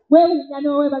bw'ati weewuunya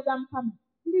n'oweebaza Mukama.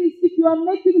 Please, if you are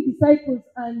making disciples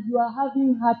and you are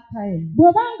having hard time,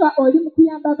 Bw'obanga oli mu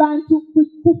kuyamba bantu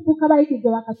kufuuka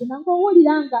bayigirizwa ba Katonda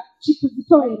ng'owulira nga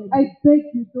kikuzitowerera, I beg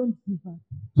you, don't give up.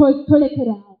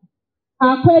 tolekeraawo.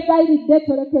 Akwegayiridde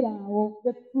tolekeraawo.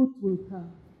 The fruit will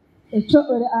come. Ekyo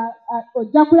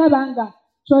ojja kulaba nga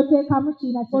ky'oteekamu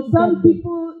kirina For some kikuzadde.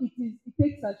 people, it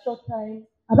takes a short time.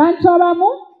 Abantu abamu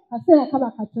kaseera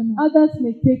kaba katono, Others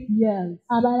may take years.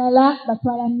 abalala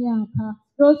batwala myaka.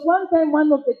 There was one time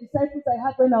one of the disciples I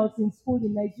had when I was in school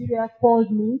in Nigeria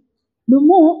called me.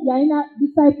 Lumu yalina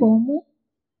disciple omu,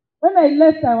 When I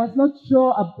left, I was not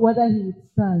sure of whether he would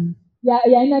stand.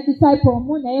 yalina disciple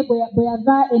omu naye bwe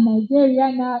yava e Nigeria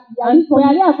And bwe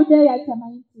yali avuddeyo yali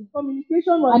tamanyi nti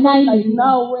Communication was not like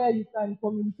now where you can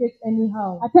communicate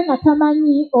anyhow. ate nga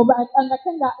tamanyi ate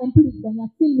nga empuliziganya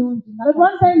si nnungi. But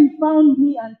one time he found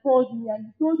me and called me and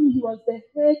he told me he was the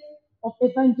head of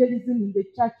evangelism in the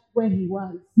church where he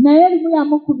was. Naye limu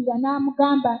yamukubira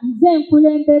n'amugamba nze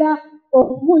nkulembera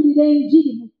okubuulira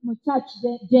enjiri mu church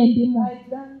gye ndimu. I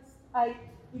danced.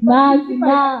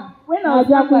 N'azina When I was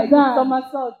young, I did n'ajaguza.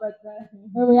 somersault, but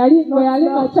Bwe yali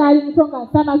ngakyali muto nga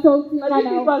samasozinga if it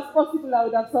nawo. was possible, I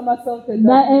would have somersaulted.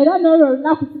 Era n'olwo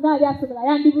olunaku singa ali asobola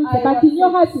yandibuuze I but was in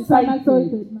your heart is excited.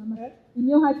 somersaulted, mama. Eh? In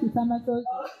your heart is somersaulted.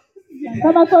 Yeah.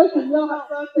 Somersaulted in your heart.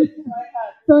 Somersaulted in my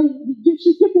heart. So she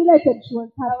jubilated, she was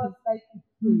I happy. was like,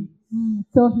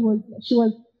 So she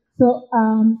was so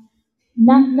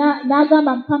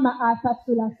n'agamba Mukama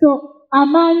asasula. So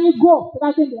amaanyi go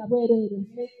tegagendera bwereere.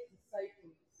 make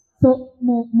disciples. So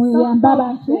muyambe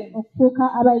abantu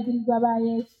okufuuka abayigirizwa ba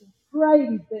Yesu. Cry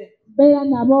with them. Beera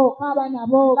nabo, kaaba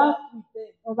nabo, Laugh with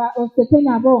them. oba oseke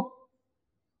nabo.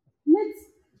 Let's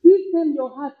give them your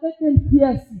heart. Let them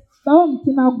pierce it. Bawo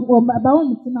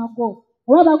omutima gwo.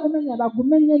 Oba bagumenya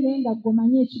bagumenye naye nga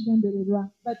gwomanyi ekigendererwa.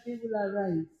 But they will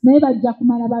arise. Naye bajja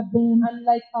kumala baveemu. And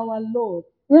like our Lord,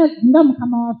 Era nga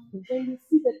Mukama waffe. when you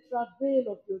see the travail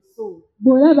of your soul,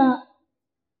 Bw'olaba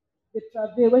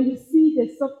when you see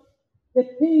the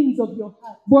pains of your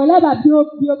heart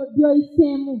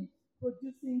by'oyiseemu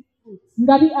producing fruit,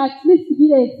 nga at least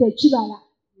bireese ekibala,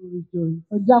 you rejoice.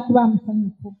 ojja kuba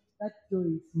musanyufu. That joy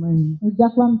is mine Ojja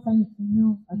kuba musanyufu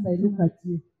nnyo. as I look at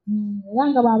you. Era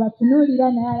nga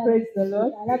bw'abatunuulira naye Praise the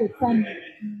Lord. alaba essanyu.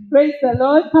 Praise the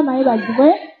Lord. Mukama yeebazibwe.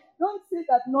 Don't say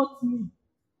that not me.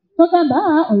 Togamba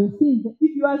oyo si nze.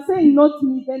 If you are saying not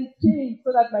me, then change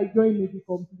so that my joy may be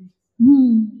complete.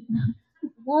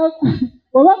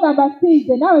 Bw'oba ogamba si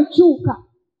nze naawe kyuka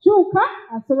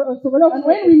osobole And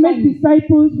when we make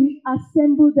disciples, we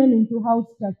assemble them into house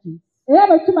churches. era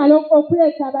bwe tumala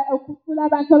okufuula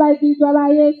abantu abayigirizwa ba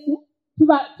Yesu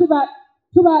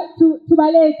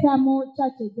tubaleeta mu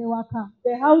church ez'ewaka.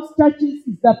 The house churches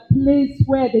is the place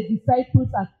where the disciples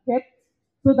are kept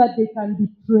so that they can be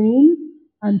trained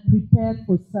and prepared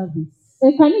for service.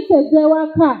 Ekkanisa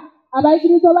ez'ewaka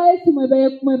abayigirizwa ba Yesu mwe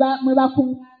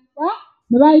bakuŋŋaanira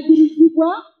ne bayigirizibwa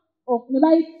ne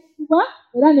bayigibwa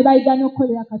era ne bayiga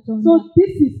n'okukolera Katonda. So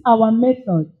this is our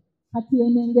method. Kati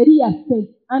eno engeri yaffe.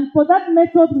 And for that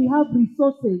method, we have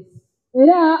resources.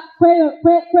 era mweyo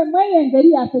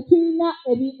engeri yaffe tulina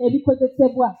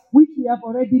ebikozesebwa which we have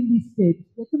already listed.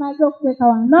 bye tumaze okuteeka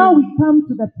wansi. Now we come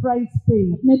to the price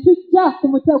paid. ne tujja ku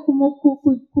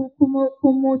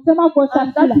mutemwa And that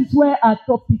gw'osasula is where our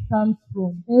topic comes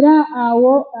from. era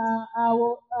awo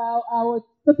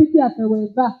topiki yaffe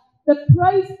weeva. The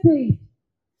price paid.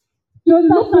 If you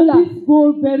look at this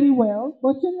goal very well,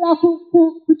 bw'otunula ku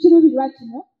kirubirwa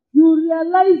kino you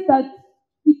realize that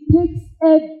it takes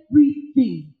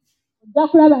everything. ojja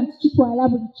kulaba nti kitwala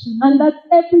buli kimu And that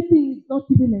everything is not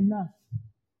even enough.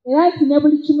 era nti ne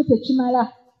buli kimu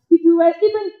tekimala. If we were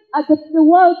even at the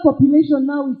world population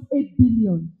now is 8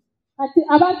 billion. Kati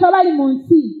abantu abali mu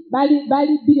nsi bali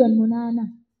biliyoni 8.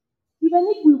 Even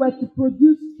if we were to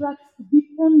produce tracts to give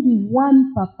only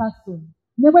one per person,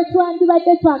 ne bwe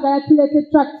twandibadde twagala tuleete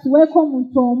tracts weeko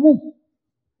omuntu omu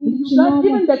in Uganda,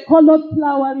 even the colored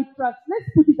flowery tracts, let's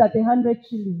put it at 100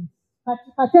 shillings.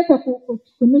 kateeke ku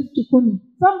nusu 10.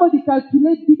 Somebody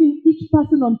calculate giving each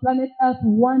person on planet Earth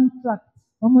one tract.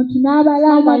 Omuntu n'abala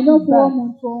How much alina is okuwa that?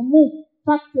 omuntu omu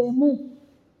tract emu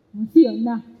mu nsi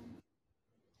yonna.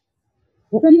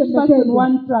 Each person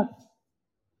one tract.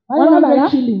 Waliwo 100 abala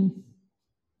shillings.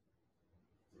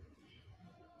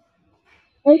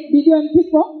 8 billion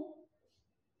people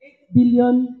 8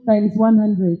 billion times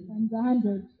 100. times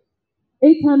 100.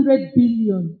 800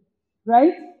 billion,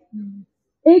 right?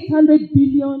 800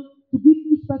 billion to give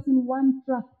each person one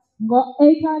tract. Nga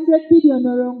 800 billion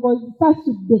olwo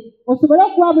ng'ozisasudde osobole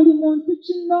okuwa buli muntu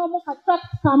kinnoomu ka tract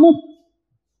kamu.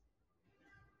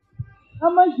 How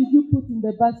much did you put in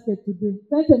the basket today?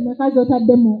 Sente mmeka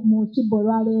z'otadde mu kibbo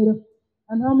olwaleero?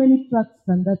 And how many tracts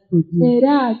can that produce?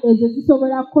 Era ezo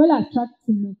zisobola kukola tracts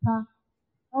mmeka?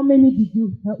 How many did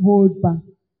you hold back?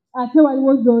 Ate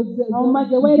waliwo How much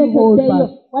ze did you hold weerekeddeyo.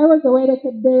 back? Waliwo ze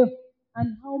weerekeddeyo.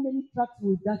 And how many tracts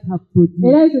would that have produced?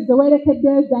 Era ezo ze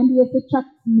weerekeddeyo zandireese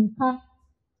tracts mmeka?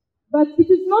 But it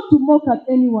is not to mock at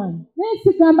anyone. Naye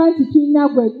sigamba nti tulina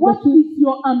What is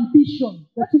your ambition?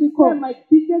 That is tuliko. where my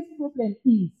biggest problem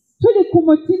is. Tuli ku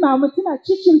mutima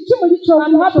kimuli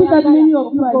I'm happy that many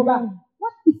of you are ky'ogoba. young.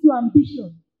 What is your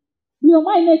ambition? Buli omu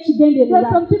alina There ekigendererwa.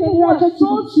 are some people who Ekigendererwa are kyo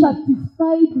so kiri ki?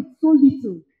 satisfied with so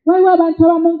little. Waliwo abantu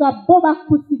abamu nga bo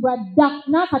bakkusibwa dda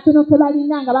n'akatono ke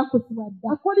balina nga bakkusibwa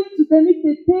dda. According to them, if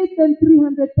they paid them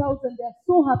 300,000, they are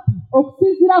so happy.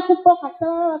 Okusinziira ku bo kasita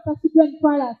baba basasiddwa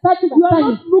emitwalo 3 You are basanyufu.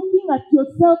 not looking at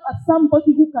yourself as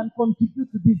somebody who can contribute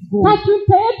to this goal. Kati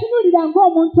teyeetunuulira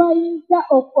ng'omuntu ayinza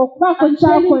okubaako And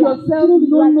telling kyakola yourself,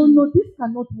 no, this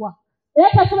cannot work. era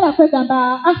tasobola kwegamba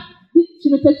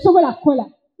kino tekisobola kukola.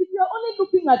 If you're only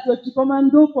looking at your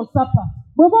chikomando for supper,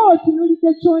 bw'oba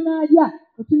otunuulidde ky'onaalya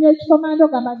otunula ekikomando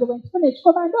ogamba nze bwe ntifuna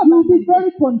ekikomando you'll be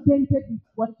very contented with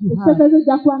what you have. ekitegeeza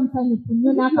ojja kuba musanyufu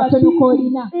nnyo n'akatono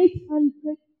k'olina.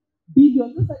 800 billion.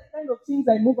 Those are the kind of things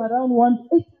I move around 800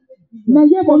 billion.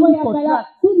 naye bw'oba Only for oyagala that.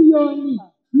 biliyoni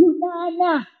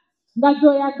 800 nga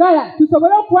z'oyagala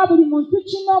tusobole okuwa buli muntu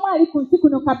kinnoomu ali ku nsi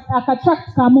kuno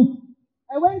akatract kamu.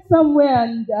 I went somewhere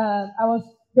and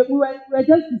we were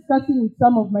just discussing with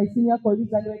some of my senior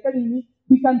colleagues, and they were telling me,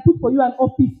 we can put for you an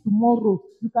office tomorrow.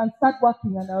 You can start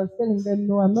working. And I was telling them,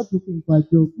 no, I'm not looking for a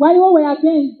job. waliwo we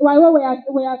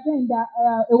yagenda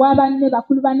ewa banne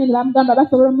bakulu banne ne bamugamba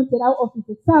basobola omuterawo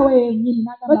office essaawa eyo yennyini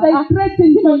But I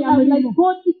threatened him. sinonya I'm like, mulimu.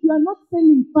 God, if you are not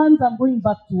sending funds, I'm going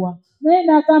back to work. naye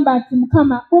n'agamba nti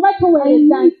mukama bw'oba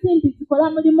tuweereza nsimbi zikola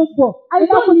mulimu gwo I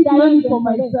don't need money for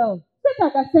myself.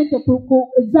 seetaaga ssente ku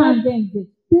zange nze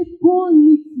The goal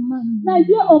needs money. naye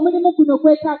omulimu guno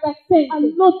gwetaaga A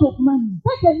ssente lot of money.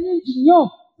 ssente nnyingi nnyo.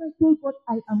 So I told God,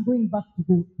 I am going back to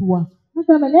go to work.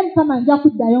 Nagamba naye mukama nja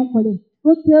kuddayo nkole.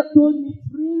 God told me,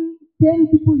 bring 10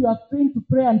 people you are trained to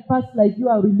pray and fast like you,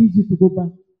 I'll release you to go back.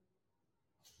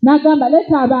 N'agamba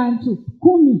leeta abantu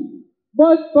 10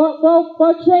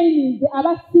 training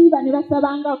abasiiba ne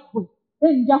basabanga ggwe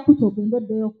then nja kuta ogende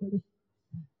oddeyo okole.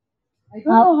 I don't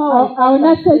know how Awo I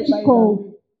nassa pray, by the ekikoowu.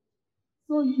 way.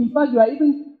 So in fact, you are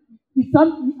even, it's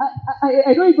some,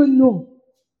 I don't even know.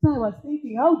 So I was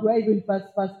thinking, how do I even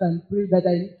fast and pray that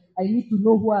I need to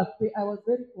know who I've prayed? I was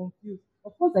very confused.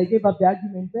 Of course, I gave up the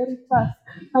argument very fast.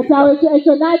 Kati awo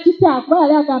ekyo n'akita kuba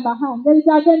yali agamba ngeri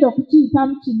gy'agenda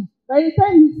okukiyitamu kino. By the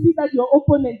time you see that your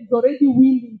opponent is already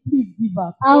winning, please give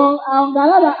up. Awo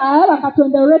ng'alaba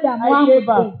Katonda already I gave amwambudde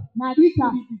up.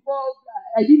 n'akita. Before,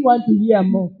 I didn't want to hear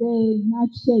more.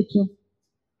 N'akita ekyo.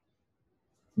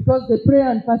 Because the prayer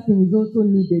and fasting is also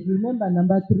needed. Remember,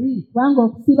 number 3. Kubanga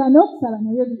okusiba n'okusaba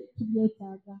nabyo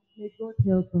tubyetaaga. May God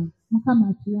help us. Mukama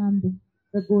atuyambe.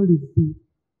 The goal is big.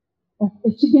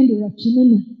 Ekigendererwa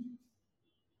kinene.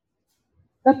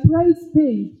 The price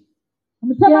paid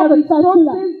Omutemwa There gwe are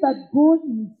tusasula resources that God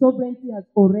in His sovereignty has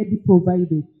already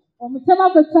provided. omutemwa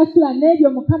gwe tusasula n'ebyo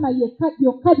Mukama yekka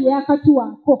byokka bye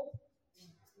yakatuwaako.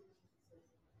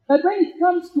 But when it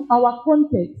comes to our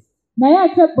context, Naye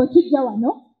ate bwe tujja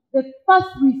wano, the first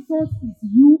resource is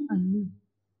you and me.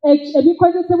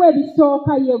 ebikozesebwa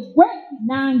ebisooka ye ggwe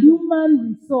nange. Human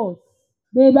resource.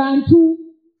 Be bantu.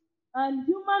 And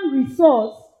human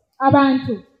resource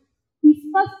Abantu is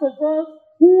first of all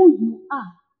who you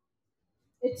are.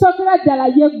 ekisookera ddala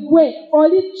ye ggwe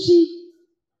oli ki?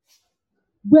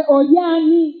 Ggwe oli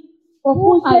ani?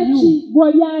 Ofuuse are you? ki? Ggwe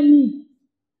oli ani?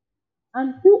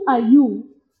 And who are you?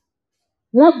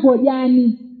 Era ggwe oli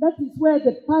ani? That is where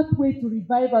the pathway to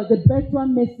revival, the better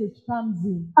message comes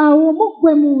in. Awo mu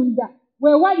ggwe munda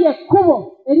we wali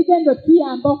ekkubo erigenda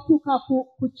otuyamba okutuuka ku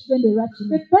kigendererwa kino.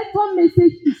 The better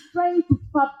message is trying to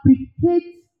fabricate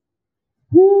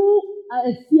who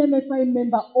a CMFI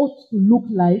member ought to look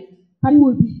like and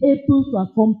will be able to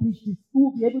accomplish this, who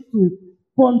will be able to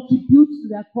contribute to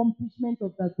the accomplishment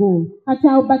of the goal. Kati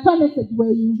awo bata message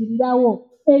weeyingirirawo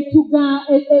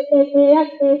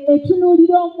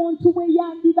etunuulira omuntu bwe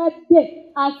yandibadde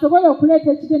asobole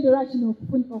okuleeta ekigendererwa kino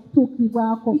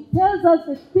okutuukibwako. It tells us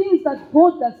the things that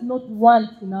God does not want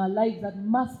in our lives that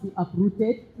must be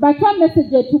uprooted. Bata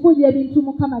message etubuulira ebintu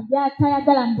Mukama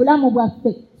by'atayagala mu bulamu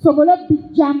bwaffe sobole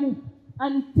obbiggyamu.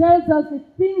 And it tells us the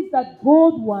things that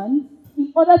God wants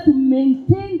in order to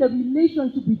maintain the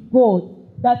relationship with God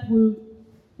that will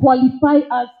qualify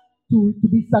us to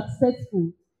be successful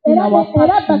in Era our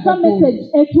path to bata the goal. message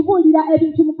etubuulira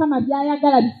ebintu Mukama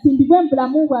by'ayagala bisimbibwe mu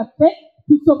bulamu bwaffe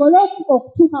tusobole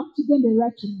okutuuka ku kigendererwa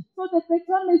kino. So the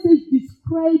better message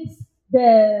describes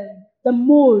the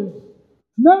mold.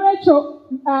 N'olwekyo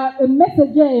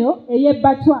message eyo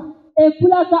ey'ebbatwa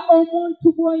ekulaga omuntu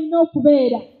bw'olina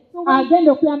okubeera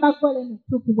agenda okuyamba kukola eno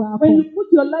okutuukibwako. When you put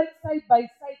your life side by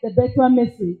side, the better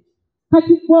message,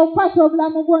 Kati bw'okwata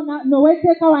obulamu bwo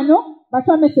n'oweteeka wano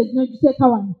batwa message n'ogiteeka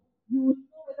wano, you will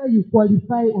know whether you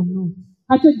qualify or not.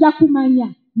 kati ojja kumanya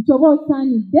nti oba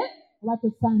osaanidde oba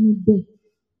tosaanidde.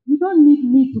 You don't need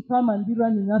me to come and be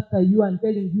running after you and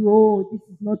telling you, oh, this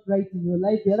is not right in your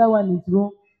life, the other one is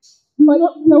wrong. You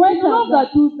no longer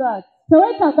do that.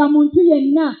 Teweetaaga muntu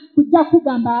yenna kujja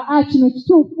kugamba kino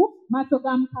kituufu maaso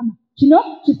ga Mukama, kino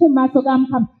kifu maaso ga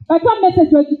Mukama. Batwa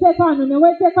message ogiteeka wano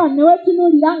neweeteeka wano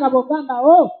neweetunuulira nga bw'ogamba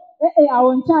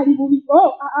awo nkyali bubi,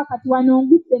 kati wano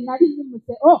ngudde nali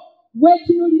nyimuse,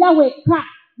 weetunuulira wekka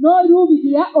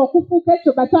n'oluubirira okufuuka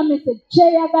ekyo batwa message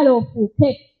kyeyagala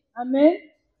ofuuke. Amen.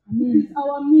 It is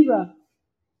our mirror.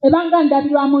 Ebanga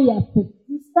ndabirwamu yaffe.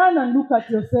 You stand and look at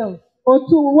yourself,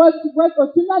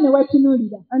 Otunula ne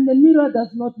weetunuulira and the mirror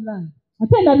does not lie.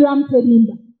 ate endabirwamu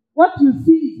terimba. What you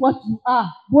see is what you are.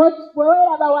 Bwe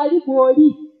weeraba wali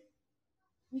bw'oli.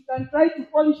 You can try to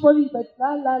polish, but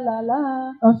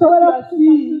la. Osobola What you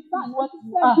see is what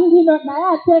you are. lino naye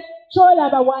ate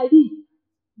ky'olaba wali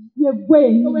ye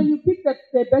ggwe So when yennyini. you pick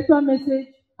the better message,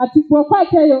 Ati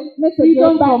bw'okwata eyo message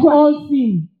freedom from ebatwa all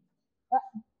sin.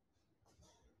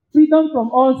 Freedom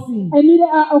from all sin.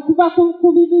 okuva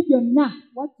ku bibi byonna,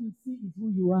 What you see is who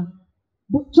you are.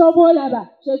 ky'oba olaba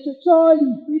kyekyo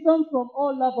ky'oli. Freedom from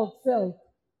all love of self.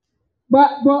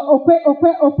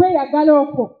 Okweyagala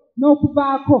okwo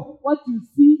n'okuvaako, What you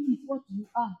see is what you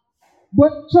are.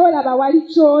 ky'olaba wali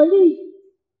ky'oli.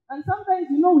 And sometimes,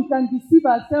 we can deceive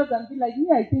ourselves and be like,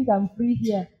 I think I'm free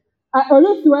here.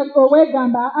 Oluusi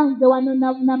weegamba nze wano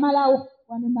namalawo.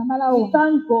 We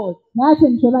thank God. Naye ate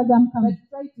ntwebaza Mukama. But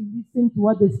try to listen to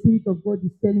what the Spirit of God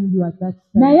is telling you at that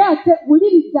time. Naye ate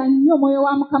wuliriza nnyo omwoyo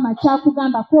wa Mukama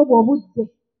ky'akugamba kw'obwo obudde.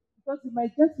 Because it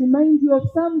might just remind you of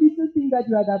some little thing that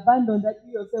you had abandoned that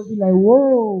you yourself be like,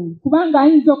 whoa. Kubanga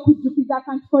ayinza okujjukiza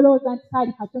akantu kolowooza nti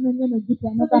kaali katono nnyo n'ojjukira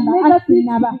So the n'ogamba negative to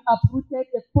asinaba. be uprooted,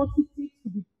 the positive to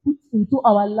be put into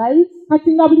our lives,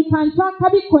 Kati nga buli kantu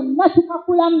akabi konna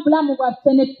tukakula mu bulamu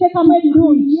bwaffe ne tuteekamu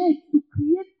ebirungi to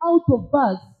create out of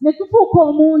us ne tufuuka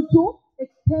omuntu a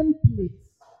template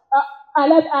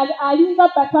alinga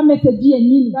batwa message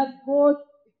yennyini. that God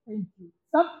thank you.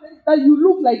 Something that you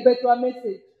look like better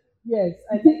message. Yes,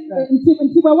 I like that.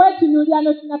 Nti bwe weetunuulira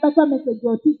n'ofuna batwa message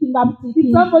otiikinga If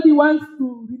butiikinga. somebody wants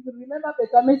to remember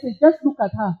better message, just look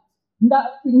at her.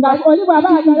 Nga oli bw'aba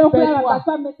ayagala okulaba Better.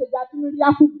 batwa message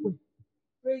atunulira ku ggwe.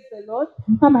 Praise the Lord.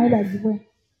 Mukama yeebazibwe.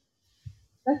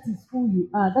 That is who you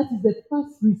are. That is the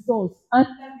first resource and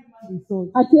human resource.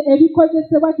 Ate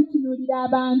ebikozesebwa tutunuulira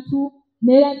abantu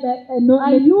neera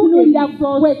Are you tutunuulira a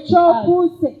resource gwe to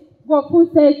ky'ofuuse.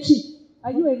 Gweofuuse ki?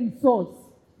 Are you a resource?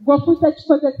 Gweofuuse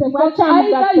kikozesebwa Because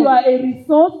either you kyamugaso. are a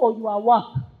resource or you are work.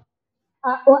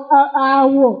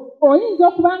 Awo oyinza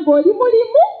okuba ng'oli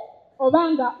mulimu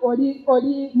obanga oli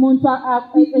muntu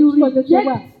If you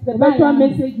ekikozesebwa reject the better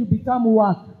message, you become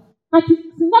work. kati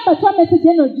singa batwa message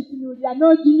eno ogitunuulira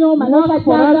n'oginyooma Work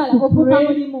for us n'otakyagala to ofuuka pray,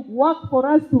 mulimu work for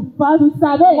us to fast,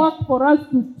 tusabe work for us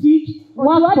to teach,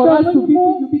 work Otuwadde for us to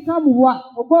omulimu visit, you become work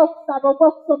ogw'okusaba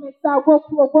ogw'okusomesa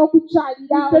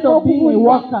ogw'okukyalira instead of being a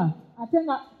ogw'okubuulira. worker. ate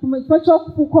nga mu kifo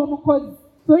ky'okufuuka omukozi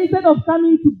So instead of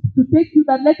coming to take you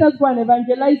that let us go and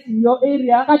evangelize in your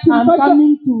area, Kati I'm mkocho-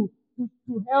 coming to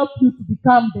help you to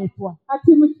become better.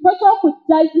 kati mu kifo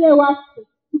ky'okujjayo ewaffe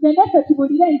tugende ffe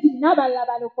tubuulire enjiri n'abalala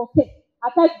balokoke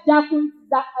ate ajja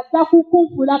kunziza ajja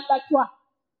kukunfuula batwa.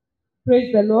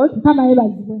 Praise the Lord. Mukama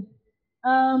yeebazibwe.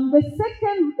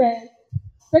 The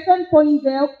second point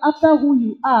there, after who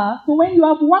you are, so when you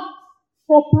have worked,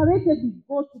 cooperated with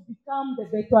God to become the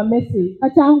better message,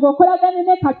 kati awo ng'okolaganye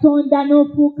ne katonda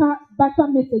n'ofuuka batwa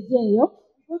message eyo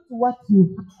go to what you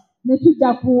have. ne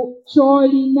tujja ku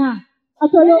ky'olina.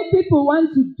 Many people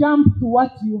want to jump to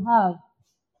what you have.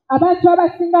 Abantu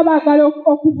abasinga baagala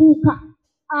okubuuka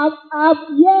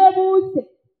yeebuuse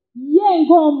ye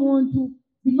ng'omuntu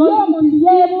ye omuntu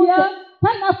yeebuuse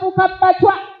tannafuuka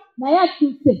batwa naye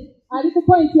atuuse ali ku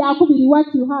point yakubiri what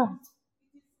you have.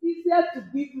 It's easier to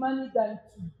give money than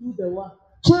to do the work.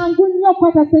 Kyangu nnyo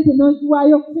okukwata ssente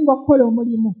n'oziwaayo okusinga okukola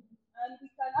omulimu. And we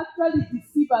can actually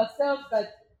deceive ourselves that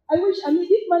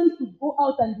if money could go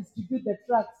out and distribute the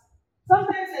tracts.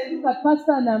 Sometimes I look at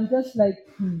pastor and I'm just like,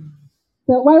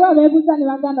 Waliwo abeebuuza ne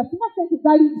bagamba singa ssente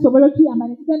zaali zisobola otuyamba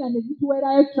ne zigenda ne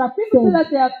zituweerayo people say that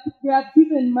they have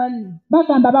given money.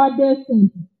 bagamba bawaddeyo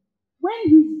ssente. When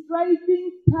he's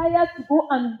driving tired to go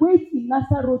and wait in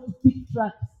Nasa Road to pick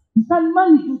tracts, can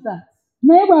money do that?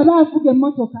 Naye bw'aba avuga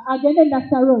emmotoka agende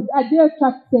Nasa Road addeyo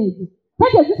tracks ezo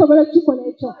ssente zisobola okukikola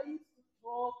ekyo. So I used to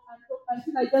talk and talk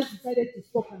until I just decided to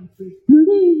stop and pray.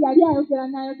 Luli yali ayogera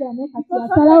n'ayogera naye kati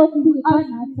yasalawo okusirika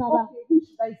n'asaba. Okay, who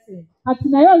should I say? Kati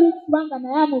naye oluusi kubanga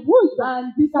naye amubuuza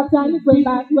And this kati ani gwe this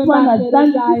one has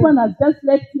done, this mbateerezaayo. one has just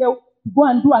left here to go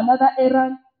and do another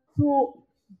errand. So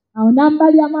Awo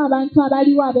n'ambalyamu abantu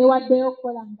abaliwo abeewaddeyo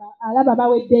okukola nga alaba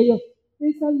baweddeyo.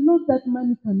 there's a lot that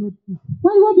money cannot do.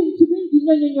 Waliwo bintu bingi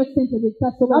nnyo nnyo nnyo ssente bye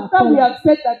zitasobola After we kukola. have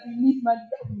said that we need money,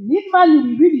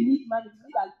 we really need money. We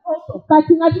need a lot of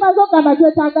Kati nga tumaze okugamba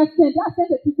twetaaga ssente,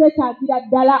 ssente tuzeetaagira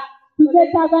ddala,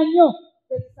 tuzeetaaga nnyo.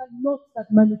 There's a lot that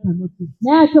money cannot do.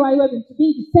 Naye ate waliwo ebintu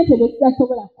bingi ssente bye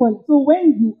zitasobola kukola. So when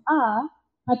you are,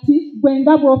 Kati gwe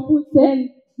nga bw'ofuuse then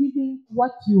giving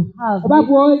what you have oba makes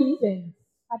bw'oli, sense.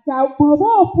 kati awo bw'oba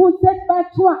ofuuse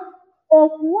batwa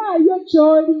okuwaayo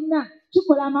ky'olina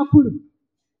kikola amakulu.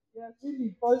 You are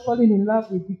really falling in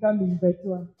love with becoming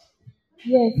better.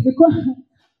 Yes, because you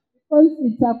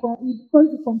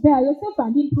compare yourself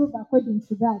and improve according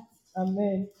to that.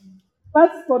 Amen.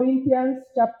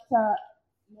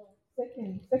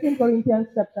 Second Corinthians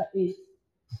chapter 8.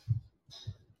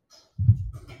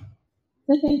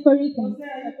 2 Corinthians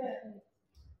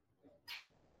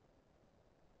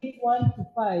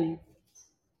 1-5.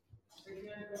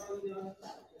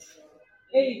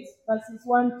 8 verses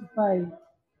 1-5.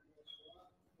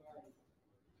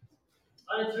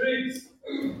 And it reads,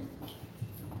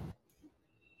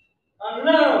 And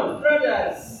now,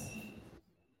 brothers,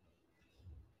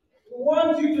 we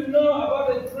want you to know about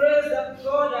the grace that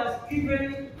God has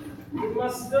given the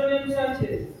Macedonian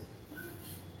churches.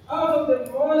 Out of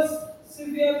the most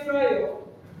severe trial,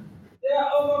 their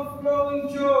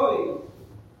overflowing joy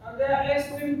and their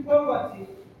extreme poverty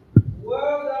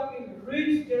welled up in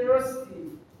rich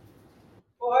generosity.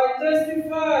 For I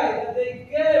testify that they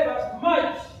gave as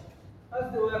much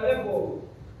as they were able,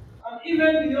 and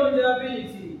even beyond their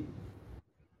ability,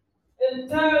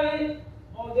 entirely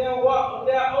on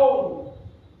their own.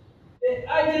 They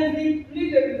urgently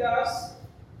pleaded with us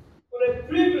for the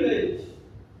privilege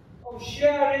of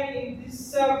sharing in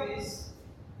this service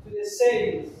to the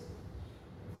saints.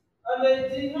 And they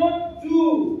did not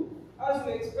do as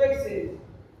we expected,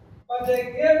 but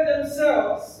they gave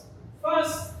themselves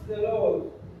first to the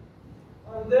Lord,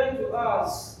 and then to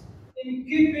us, in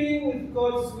keeping with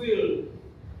God's will.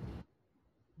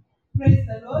 Praise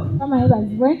the Lord. Kama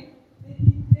yeebazibwe.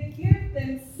 They gave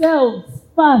themselves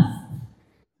first,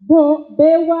 Bo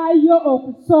beewaayo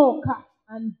okusooka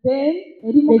and then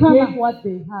eri they Mukama. gave what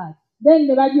they had. Then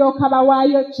ne balyoka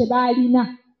bawaayo kye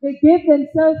baalina. They gave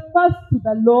themselves first to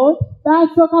the Lord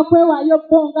Baasooka kwewaayo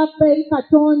bo nga bo eri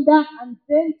Katonda, and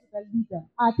then to the leader,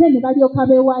 ate ne balyoka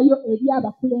beewaayo eri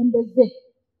abakulembeze.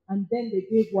 and then they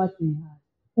gave what they had.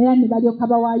 Era ne balyoka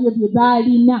bawaayo bye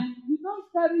baalina. You don't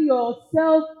carry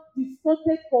yourself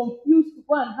distorted, confused to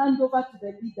go and hand over to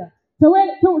the leader.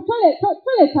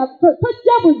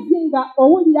 Tojja buzinga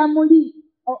owulira muli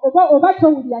oba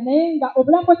towulira naye nga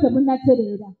obulamu bwo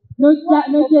tebunnatereera n'ojja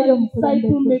eri Disciple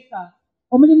omukulembeze. maker.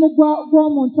 Omulimu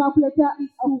gw'omuntu akuleta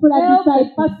okukula Help the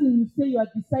disciple person you say you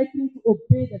are discipling to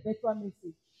obey the better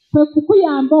message. kwe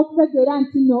kukuyamba okutegeera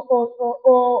nti no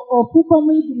ofuuka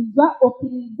omuyigirizwa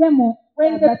okkirize mu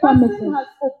When the better person message. has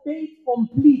obeyed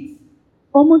complete,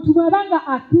 Omuntu bw'aba nga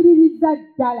akkiririza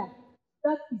ddala,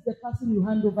 that is the person you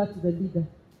hand over to the leader.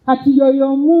 kati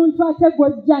yoyo omuntu ate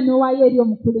gw'ojja n'owaayo eri We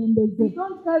omukulembeze.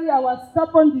 don't carry our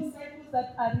stubborn disciples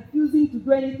that are refusing to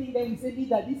do anything, then we say,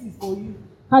 leader, this is for you.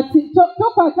 Kati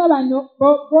tokwata bano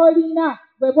b'olina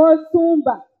bwe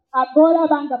b'osumba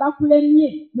b'olaba nga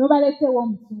bakulemye n'obaleetewo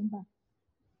omusumba.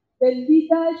 The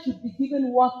leader should be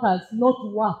given workers, not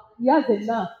work. He has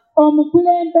enough.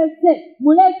 Omukulembeze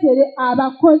muleetere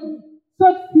abakozi so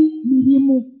si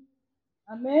mirimu.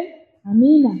 Amen.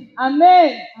 Amiina.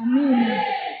 Amen. Amiina.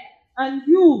 And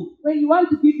you, when you want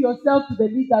to give yourself to the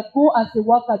leader, go as a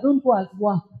worker, don't go as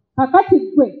work. Kakati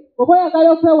ggwe oba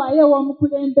oyagala okwewaayo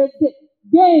ew'omukulembeze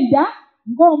genda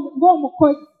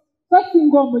ng'omukozi so si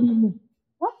ng'omulimu.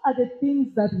 What are the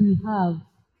things that we have?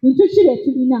 Bintu ki bye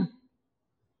tulina?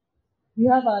 We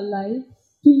have our lives.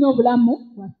 Tulina obulamu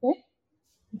bwaffe.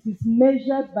 It is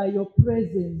measured by your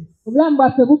presence. Obulamu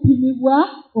bwaffe bupimibwa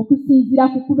okusinziira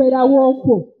ku kubeerawo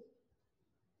kwo.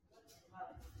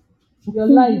 Your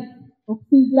life.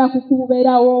 Okusinziira ku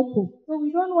kubeerawo kwo. So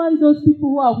we don't want those people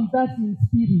who are with us in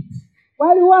spirit.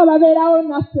 Waliwo ababeerawo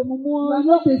naffe mu You are mwoyo.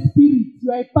 not a spirit,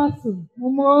 you are a person. Mu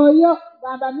mwoyo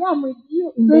gamba myamu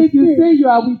So if you say you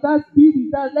are with us, be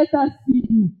with us, let us see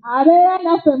you. abeera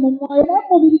naffe mu mwoyo naye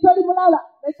mu mubiri tolimulaba.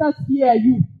 Let us hear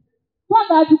you.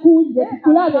 Twagala tukuwulire I'm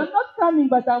tukulabe. not coming,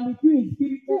 but I'm with you in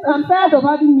spirit. I'm tired of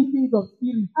having meetings of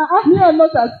spirit. Ah, Me, I'm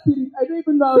not as spirit. I don't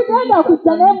even know how to sigenda lead kujja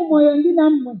that naye mu meeting. mwoyo ndi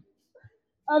nammwe.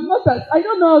 I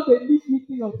don't know how to lead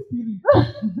meeting of spirit.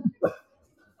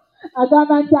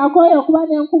 Agamba nti akooye okuba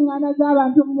n'enkuŋŋaana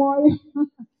z'abantu mu mwoyo.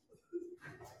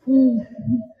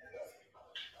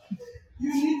 You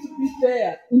need to be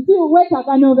there. Nti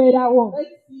weetaaga n'obeerawo. Let's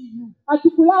see you.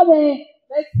 Katukulabe,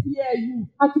 Let's hear you.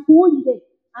 katukuwulire.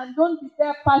 And don't be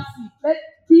there passive. Let's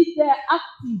be there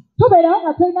active. Tobeerawo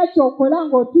nga tolina kyokola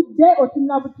ng'otudde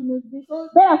otunula butunuzi.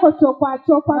 Beerako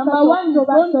ky'okwata Number one, you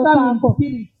don't come in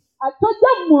spirit. tojja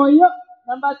mu mwoyo.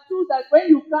 Number two, that when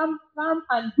you come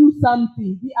and do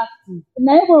something, be active.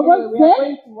 Naye bw'oba Anyway, we are ozze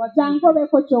going to what jangu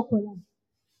obeeko ky'okola.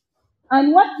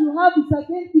 And what you have is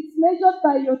again, it's measured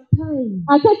by your time.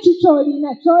 Ate ki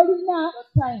ky'olina? Your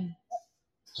time.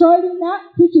 Ky'olina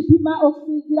tukipima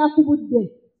okusinziira ku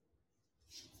budde.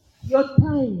 Your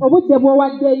time. Obudde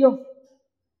bw'owaddeyo.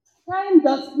 Time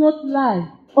does not lie.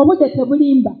 Obudde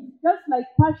tebulimba. Just like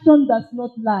passion does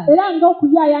not lie. Era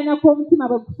ng'okuyaayaana kw'omutima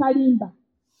bwe kutalimba.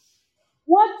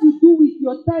 What you do with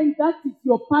your time, that is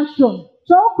your passion.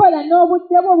 Ky'okola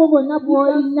n'obudde bwo obwo bwonna It does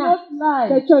bw'olina. not lie.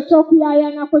 Ekyo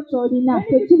ky'okuyaayaanako ky'olina. Many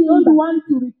people Tekirimba. don't want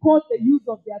to record the use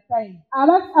of their time.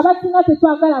 Abasinga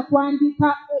tetwagala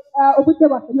kuwandiika obudde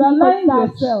bwaffe. You are lying to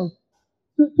Research. yourself.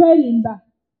 Twerimba.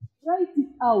 Write it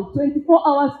out. 24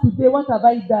 hours today, what have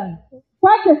I done?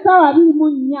 Kwata essaawa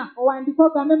 24 owandiika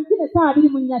ogambe mukino essaawa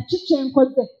 24 ki kye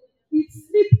nkoze. If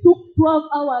sleep took 12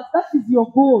 hours, that is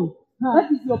your goal.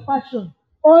 That is your passion.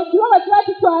 Okiba bwe tuba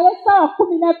tutwala essaawa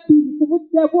 12 ku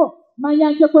budde bwo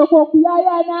manya nti kwe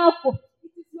kw'okuyaayaanaako.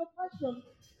 It is your passion.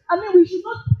 I mean, we should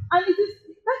not, and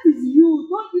that is you.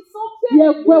 Don't, it's okay.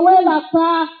 Ye gwe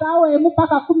weebaka ssaawa emu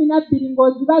paka 12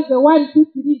 ng'ozibaze 1, 2,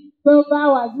 3, 12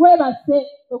 hours weebase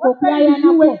kwe What time did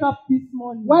you kw'okuyaayaanako. wake up this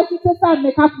morning? Waakise essaawa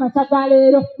mmeka ku makya ga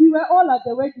leero? We were all at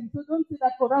the wedding, so don't say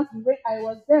that for us. I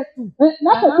was there too.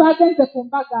 Naffe twagenze ku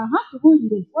mbaga.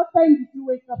 Tubuulire. What time did you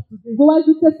wake up today? Gwe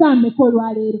wazuse essaawa mmeka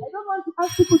olwaleero? I don't want to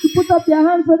ask people to put up their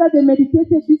hands whether they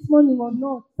meditated this morning or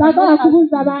not. Saagala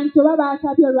kubuuza abantu oba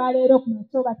baasabye olwaleero ku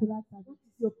makya oba tebaasabye.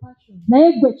 It's your passion.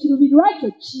 Naye gwe kiruubirirwa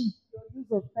kyo ki? Your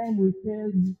use of time will tell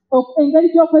you. Engeri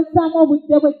gy'okozesaamu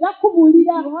obudde bwe ejja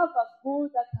kubuulira. You have a goal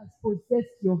that has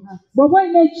possessed your heart. Bw'oba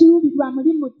olina ekiruubirirwa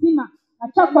muli mu mutima You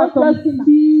akyakwata cannot just omutima.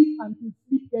 sleep until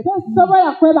sleep gets in.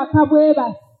 Tosobola kwebaka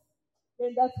bwebasi.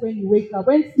 Then that's when you wake up.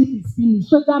 When sleep is finished.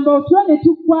 Togamba otulo ne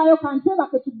tuggwaayo kanti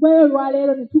twebake tuggweyo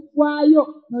olwaleero ne tuggwaayo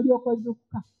n'olyoka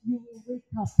ozukka.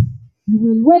 You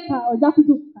will wake up. Weka ojja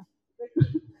kuzuukuka.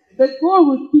 The goal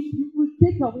will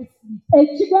take away sleep.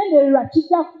 Ekigendererwa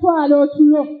kijja kutwala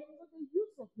otulo. So the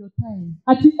use of your time.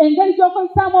 Kati engeri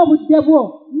gy'okozesaamu obudde bwo.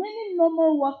 Many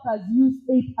normal workers use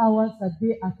 8 hours a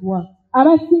day at work.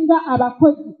 Abasinga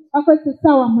abakozi bakozesa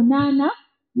essaawa 8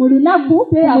 mu lunaku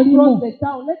Stay ku mulimu. across the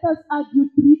town. Let us add you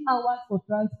 3 hours for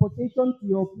transportation to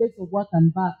your place of work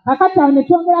and back. Kakati awo ne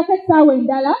twongerako essaawa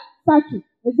endala ssatu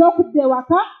ez'okudda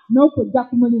ewaka n'okujja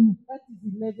ku mulimu. That is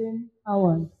 11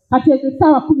 hours. Kati ezo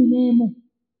essaawa 11.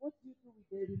 What do you do with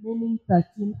the remaining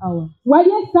 13 hours? Wali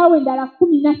essaawa endala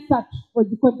 13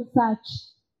 ozikozesa ki?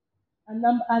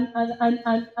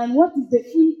 And what is the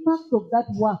impact of that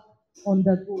work on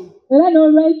the goal? Era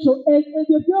n'olwekyo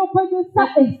ebyo by'okozesa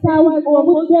essaawa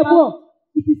obudde bwo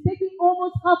It is taking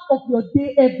almost half of your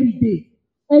day every day.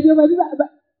 ebyo bwe biba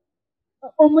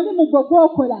omulimu gwe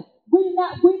gwokola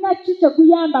gulina ki kye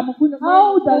guyamba mu guno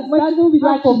How does that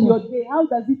kiruubirwa half of kino? your day, how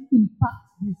does it impact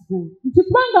this goal? Nti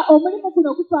kubanga omulimu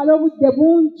guno gutwala obudde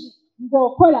bungi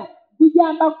ng'okola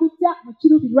guyamba kutya mu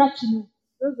kiruubirwa kino.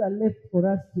 Those are left for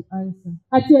us to answer.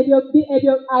 Kati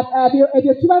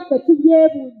ebyo tuba ffe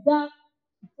tubyebuuza.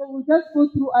 So we'll just go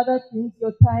through other things.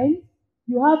 Your time,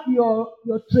 you have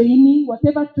your training,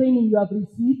 whatever training you have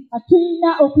received,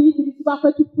 Tulina okuyigirizibwa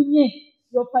kwe tufunye,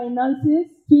 your finances.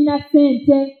 tulina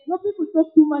ssente. No, people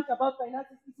talk too much about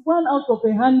finances. It's 1 out of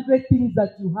 100 things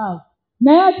that you have.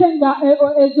 Naye ate nga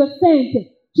ezo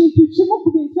ssente kintu kimu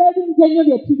ku bintu ebingi ennyo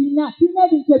bye tulina. Tulina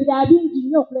ebintu ebirala bingi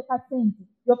nnyo okuleka ssente.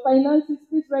 Your finances,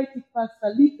 please write it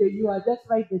faster. Leave the you are, just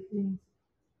write the things.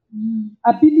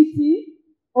 Ability,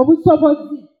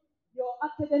 Obusobozi, your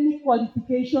academic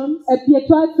qualifications, bye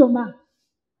twasoma,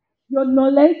 your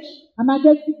knowledge,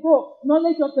 amagezi go,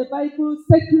 knowledge of the Bible,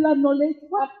 secular knowledge.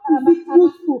 What is it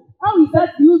useful? How is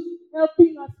that used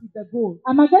helping us with the goal?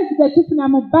 amagezi ge tufuna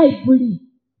mu Bayibuli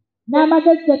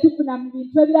n'amagezi ge tufuna mu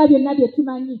bintu ebirala byonna bye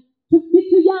tumanyi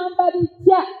bituyamba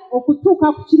bitya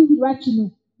okutuuka ku kiruubirwa kino?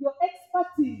 Your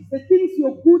expertise, the things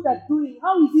you're good at doing,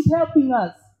 how is it helping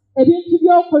us? Ebintu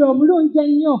by'okola omulungi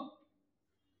ennyo,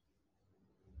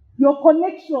 Your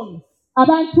connections,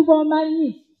 abantu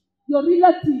b'omanyi, your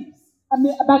relatives,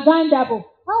 baganda bo,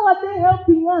 how are they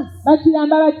helping us?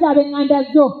 batuyamba batya ab'eŋŋanda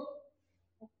zo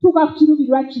okutuuka ku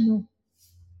kiruubirwa kino?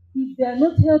 If they are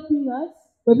not helping us,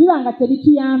 Bwe biba nga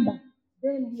tebituyamba,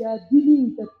 then we are dealing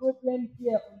with a problem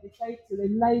here on the title, a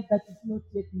life that is not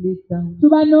yet laid down.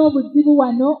 tuba n'obuzibu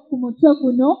wano ku mutwe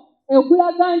guno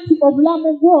ogulaga nti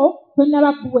obulamu bwo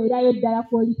tonnaba kubuweerayo ddala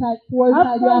kw'olita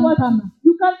lya Mukama.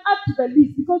 You can add to the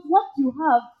list because what you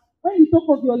have, when you talk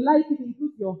of your life, it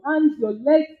includes your hands, your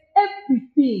legs,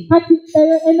 everything. Kati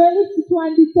eno listi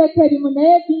tuwandiseeko ebimu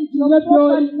naye bingi nnyo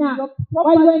by'olina. Your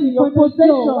Waliwo property, your emikono gyo,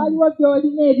 possessions. waliwo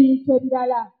by'olina ebintu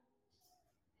ebirala.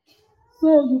 So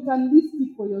you can list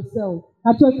it for yourself.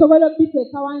 Kati osobola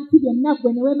obiteeka wansi byonna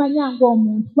ggwe ne weemanya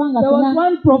ng'omuntu kubanga There was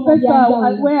one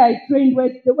professor where I trained when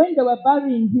they were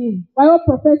burying him. waliwo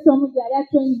profesa omu gye yali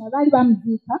atwenyina baali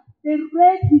bamuziika, They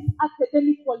read his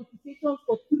academic qualifications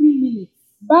for 3 minutes.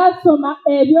 baasoma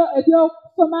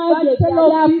ebyokusoma bye Bachelor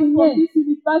byali of this from afunye this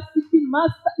university,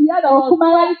 master. He had about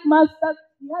Okumala- 5 masters.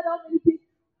 He had how many people?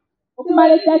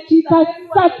 okumala eddakiika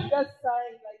ssatu Just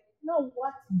saying, like, now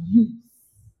what use?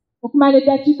 okumala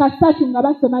eddakiika ssatu nga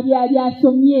basoma byali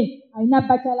asomye. Alina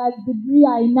bachelor's degree,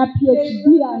 alina PhD,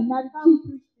 alina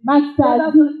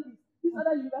masters. These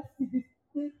other universities,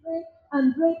 they read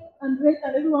and read and read,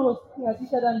 and everyone was looking at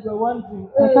each other and they were wondering,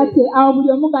 Kakati awo buli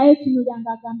omu nga yeetunuulira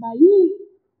ng'agamba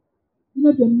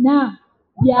bino byonna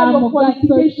bya What are your mugaso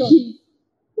qualifications? ki?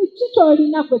 Ki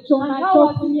ky'olina gwe and ky'omala how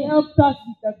has it ky'ofunye? helped us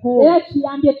with the goal? Era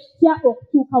kiyambye tutya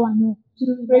okutuuka wano?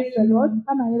 Praise the Lord.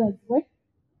 Mukama yeebazibwe.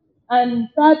 And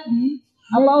thirdly,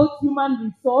 about human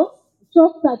resource,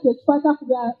 Ekyokusatu ekikwata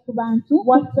ku bantu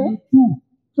what ffe we do.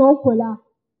 ky'okola.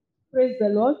 Praise the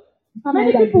Lord. Mukama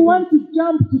Many yeebazibwe. people want to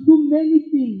jump to do many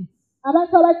things,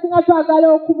 Abantu abasinga twagala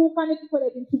okubuuka ne tukola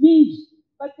ebintu bingi,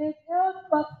 but they've held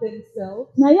back themselves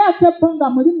naye ate bo nga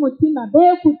muli mu mutima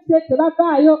beekutte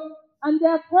tebavaayo, and they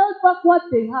have held back what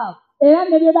they have. era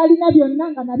ne bye balina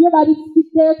byonna nga nabyo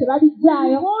babisikiddeyo You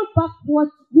tebabijjaayo. hold back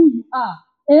who you are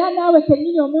Era naawe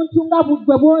kennyini omuntu nga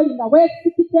bugwe bw'oli nga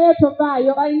weesikiddeyo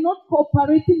tovaayo, by not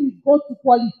cooperating with God to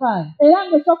qualify. era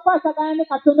ng'ekyokukwatagana ne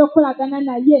Katonda okukolagana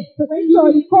naye When you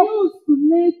kyoliko refuse to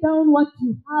lay down what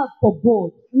you have for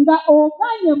God, nga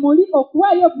ogaanye muli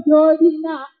okuwaayo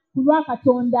by'olina ku lwa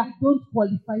Katonda, don't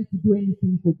qualify to do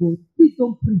anything for God. Please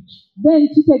don't preach. then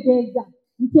kitegeeza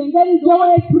nti engeri gye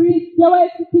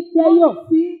weesikiddeyo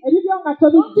ebibyo nga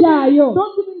tobijjaayo,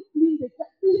 Don't even clean the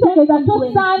church. kitegeeza Don't do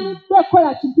anything. tosaanidde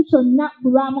kukola kintu kyonna ku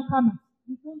lwa Mukama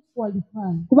You don't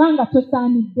qualify. kubanga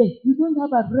tosaanidde. You don't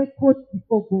have a record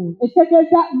before God.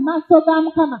 Ekitegeeza mu maaso ga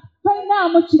Mukama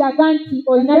tolinaamu kiraga nti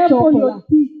olina Therefore, ky'okola. your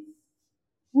deeds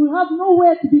will have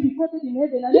nowhere to be recorded in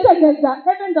heaven. And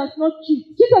heaven does not cheat.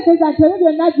 Kitegeeza nti ebyo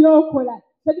byonna by'okola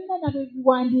tebirina na bwe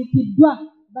biwandiikiddwa.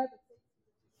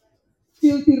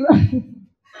 Filthy rags.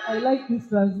 I like this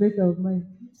translator of mine.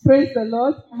 Praise the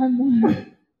Lord. Amen.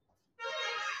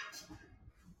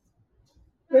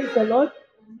 Praise the Lord.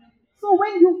 So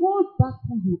when you hold back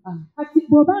who you are, kati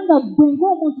bw'obanga ggwe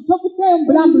ng'omuntu tokuddayo mu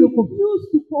bulambulukufu refuse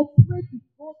to cooperate with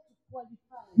God to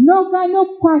qualify. n'ogaana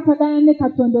okukwatagana ne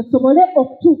katonda osobole When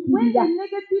okutuukirira the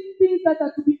negative things that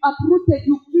are to be uprooted,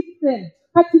 you keep them.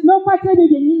 kati n'okwata ebyo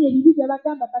byennyini ebibi bye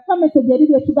bagamba batomeseje eri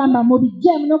bye tugamba mu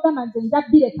bijeemu n'ogamba nze nja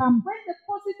birekamu When the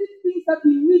positive things that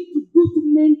we need to do to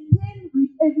maintain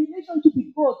a relationship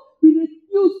with God, we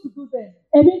refuse to do them.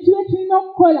 ebintu bye tulina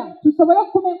okukola tusobole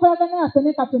okukuuma enkolagana yaffe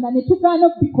ne katonda ne tugaana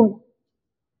okubikola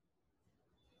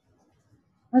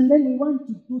And then we want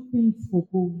to do things for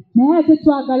God. naye ate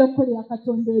twagala okukolera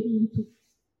katonda ebintu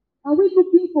Are we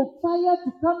looking for fire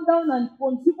to come down and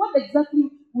consume? What exactly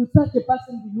will such a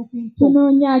person be looking for?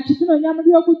 tunoonya ki tunoonya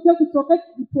muliro gujje gusooke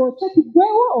gutwokye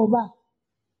tuggwewo oba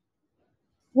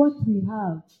What we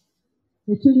have.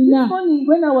 This tetulina morning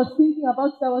when I was thinking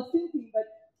about it, I was thinking that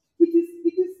it is,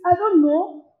 I don't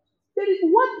know,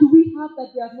 what do we have that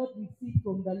we have not received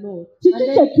from the Lord? kiki And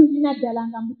kye then, tulina ddala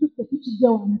nga mutuufe tukijje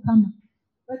wa mukama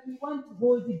but we want to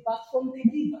hold it back from the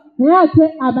giver. naye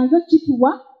ate abanze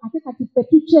okukituwa ate kati ffe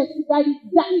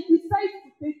tukyesigalizza He decides to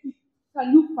take it.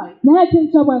 Can you find? naye ate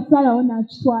nkya bw'asalawo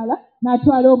n'akitwala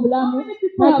n'atwala obulamu How many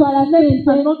people n'atwala have slept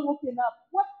ssente and not woken up?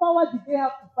 What power did they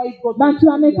have to fight God? bantu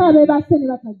bameka abeebase ne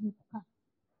batazuukuka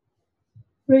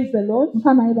Praise the Lord.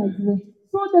 mukama yeebazibwe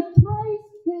So the price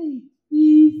paid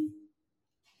is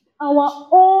our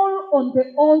all on the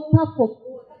altar for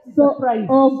God. That is so the price.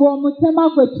 ogwo omutema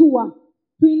gwe tuwa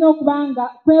tulina okuba nga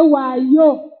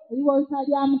kwewaayo eri woluta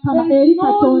lya mukama There eri is no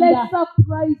katonda lesser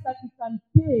price that we can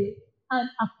pay and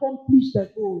accomplish the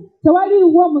goal.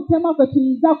 tewaliwo omutema gwe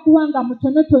tuyinza kuwa nga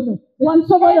mutonotono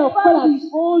tetusobola okukola Whatever we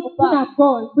hold okufuna back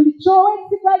goal buli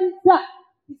kyoweesigaliza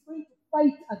is going to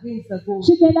fight against the goal.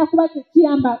 kigenda kuba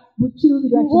tekiyamba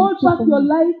bukiruubirwa You hold back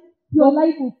your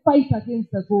life will fight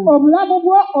against the goal. obulamu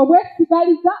bwo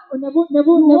obwesigaliza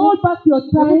You hold back your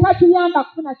time, butatuyamba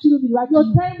kufuna kiruubirwa your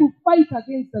kino time will fight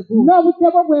against the goal.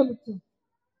 n'obudde bwo bwe butyo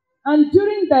And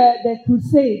during the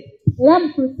crusade, era mu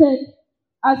crusade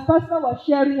as Pastor was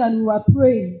sharing and we were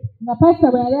praying, nga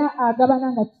pasita bwe yali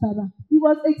agabana nga tusaba he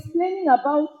was explaining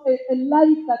about a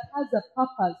life that has a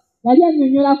purpose. yali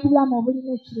annyonnyola ku bulamu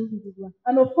obulina ekiruubirirwa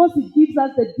And of course, it gives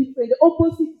us the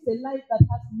opposite is a life that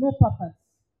has no purpose.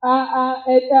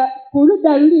 ku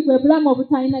ludda luli bwe bulamu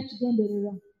obutalina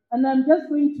kigendererwa And I'm just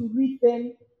going to read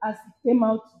them as it came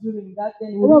out during that.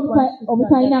 Then oba we'll read one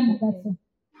obutalina scripture and mugaso that's it.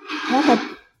 Naye kati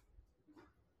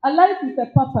A life with a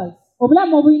purpose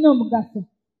obulamu obulina omugaso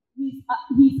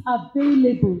is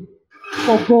available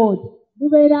for God.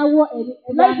 bubeerawo eri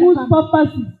A life whose Mukama.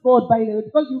 purpose is God, by the way,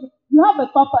 because you have a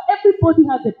purpose. Everybody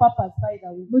has a purpose, by the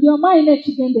way. buli omu alina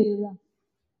ekigendererwa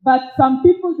But some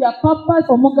people, their purpose is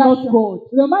not God.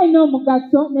 buli omu alina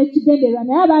omugaso n'ekigendererwa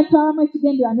naye abantu abamu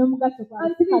ekigendererwa n'omugaso gwabwe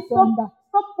And si please katonda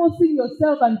stop forcing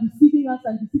yourself and deceiving us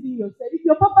and deceiving yourself. If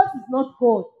your purpose is not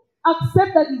God,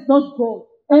 accept that it's not God.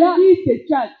 era Leave the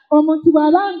church. omuntu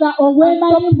bw'abanga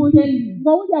obwemanyi Stop muli pretending.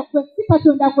 ng'owulira gwe si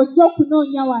katonda kwojja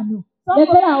okunoonya wano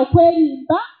lekera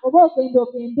okwerimba oba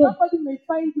ogende Somebody may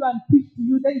find you and preach to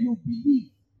you, then you believe.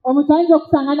 omuntu ayinza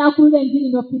okusanga n'akulula enjiri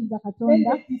n'okkiriza Then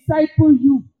katonda they disciple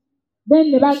you.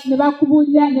 then ne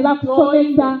bakubuulira ne Join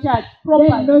bakusomesa the church then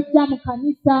properly. n'ojja mu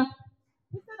kanisa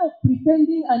Instead of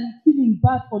pretending and feeling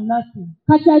bad for nothing.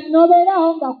 kati ati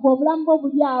n'obeerawo nga gwe obulamu bwo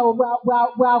buli awo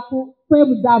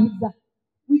bwakwebuzaabuza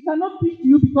We cannot preach to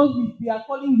you because we are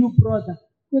calling you brother.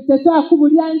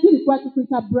 tetwakubulira njiri kuba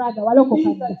tukuyita brother Means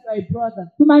walokokadde that you are a brother.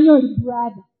 tumanyi oli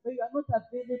brother But you are not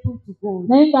available to God.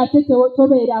 naye ng'ate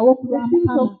tobeerawo ku The lwa things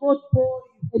mukama of God bore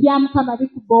you. ebya mukama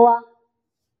bikubowa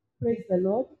Praise the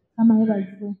Lord. mukama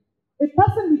yebazibwe A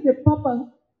person with a purpose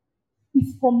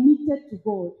is committed to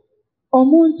God.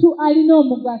 omuntu alina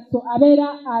omugaso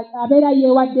abeera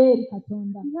yeewadde eri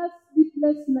katonda He has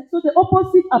sleepless nights. So the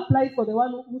opposite applies for the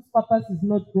one whose purpose is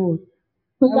not God.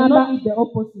 I will not read the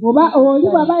opposite. oba oli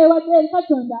bw'aba yeewadde eri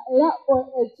katonda era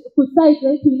ku sayidi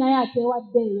eri tulinayo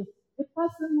ateewaddeeyo A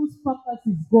person whose purpose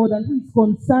is God and who is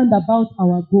concerned about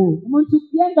our goal. omuntu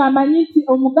ye ng'amanyi nti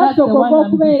omugaso That's the gwo one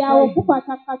gw'okubeerawo I'm describing.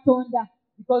 gukwata katonda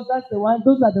Because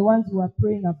those are the ones we are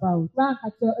praying about. kubanga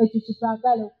ekyo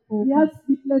kyetwagala He has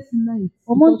sleepless nights.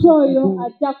 omuntu because of the oyo goal.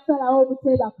 ajja kusalawo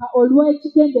obuteebaka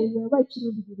olw'ekigendererwa oba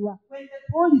ekiruubirirwa When the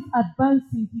goal is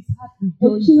advancing, his heart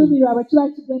rejoices. ekiruubirirwa bwe kiba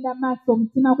kigenda maaso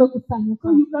omutima gwe gusanyuka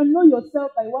So you can know yourself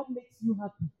by what makes you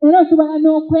happy. era osobola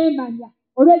n'okwemanya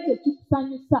olw'ekyo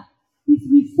ekikusanyusa His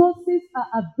resources are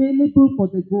available for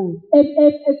the goal.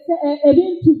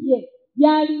 ebintu bye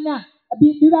by'alina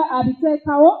biba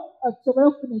abiteekawo tusobole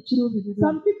okufuna ekiruubirirwa.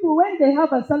 Some people, when they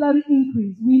have a salary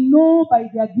increase, we know by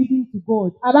their giving to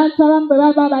God. Abantu abamu bwe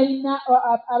baba balina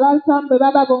abantu abamu bwe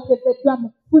baba bongezeddwa mu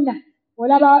kufuna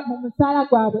olaba mu musaala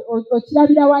gwabwe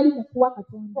okirabira wali mu kuwa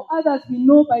Katonda. For others, we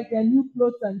know by their new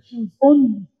clothes and shoes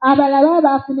only. Abalala baba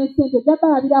baafuna essente ojja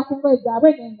balabira ku ngoye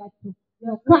zaabwe n'engatto.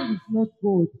 Their God is not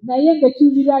God. Naye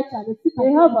ng'ekiruubirirwa kyabwe si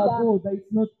They have a Katonda. God, but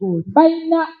it's not God.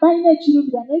 Balina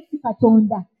ekiruubirirwa naye si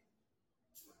Katonda.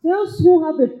 Those who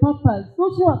have a purpose,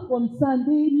 those who are concerned,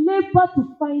 they labor to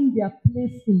find their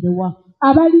place in the work.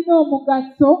 Abalina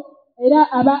omugaso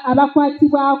era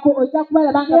abakwatibwako ojja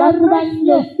kubalaba nga bakuba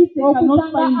nnyo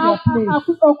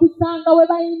okusanga we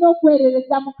balina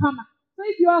okwerereza Mukama. So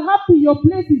if you are happy, your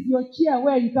place is your chair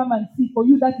where you come and sit. For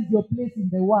you, that is your place in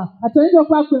the work. Kati oyinza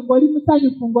okuba gwe ng'oli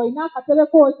musanyufu ng'olina akatebe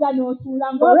k'ojja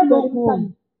n'otuula ng'olina oli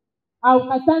musanyufu. Awo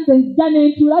kasanze nzija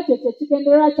n'entuula kyekyo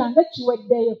ekigendererwa kyange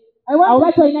kiweddeyo. Awo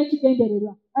oba tolina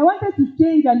kigendererwa. I wanted to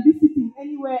change and be sitting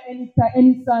anywhere, anytime,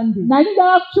 any Sunday. Nali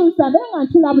njala kukyusa mbeera nga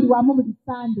ntuula buli wamu buli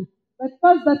Sande. But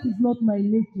first, that is not my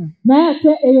nature. Naye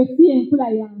ate eyo si enkula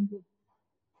yange.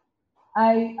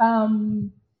 I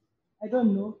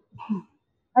don't know.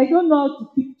 I don't know how to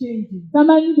keep changing.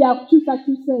 Tamanyi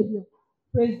byakukyusakyusa ebyo.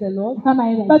 Praise the Lord. Mukama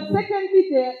yeebazibwe. But secondly,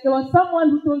 there was someone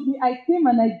who told me, I came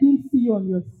and I didn't see you on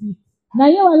your seat.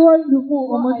 Naye waliwo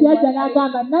lumu omuntu yajja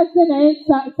n'agamba nazze naye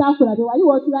saakulabe wali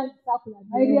wootula nti saakulabe.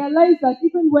 I realized that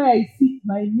even where I sit,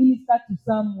 my minister to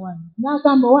someone.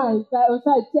 N'agamba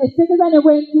ekitegeeza ne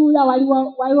bwe ntuula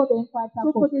waliwo be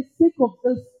nkwatako. So for the sake of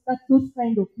those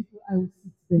kind of people, I will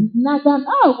sit there.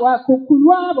 N'agamba ku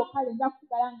lwabo kale nja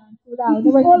kusigala nga ntuula awo. It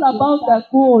is all about the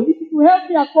goal. If it will help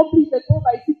me accomplish the goal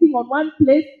by sitting on one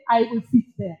place, I will sit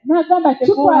there. N'agamba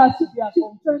The goal has to be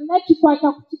accomplished. kyonna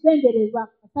kikwata ku kigendererwa.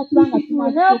 If it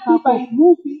will help me by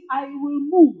moving, I will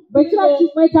move. Bwe kiba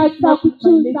kimwetaagisa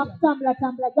kukyusa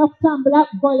kutambulatambula ajja kutambula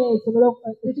goal esobole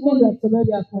ekigendererwa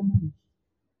kisobole okukomawo.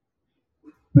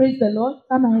 Praise the Lord.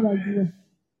 Mukama yeebazibwe.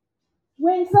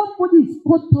 When somebody is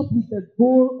caught up with the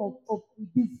goal of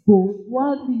this goal,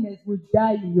 worldliness will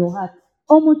die in your heart.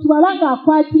 Omuntu bw'aba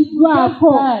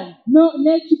ng'akwatiddwako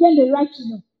n'ekigendererwa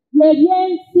kino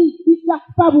ebyensi bijja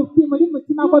kufa bufi muli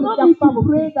mutima gwo bijja kufa You bufi.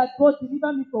 pray that God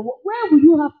deliver me from where will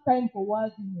you have time for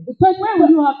worldliness? Where will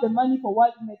you have the money for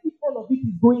worldliness if all of it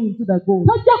is going into the goal?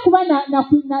 Tojja kuba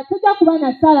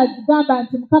na ssaala zigamba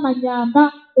nti Mukama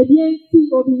nyamba ebyensi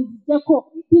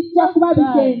obinzijeko bijja kuba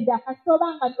bigenda kasita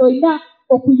oba nga olina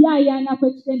okuyaayaana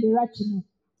kw'ekigendererwa kino.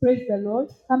 Praise the Lord.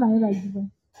 Mukama yeebazibwe.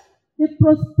 The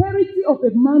prosperity of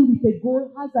a man with a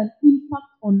goal has an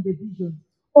impact on the vision.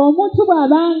 Omuntu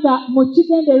bw'abanga mu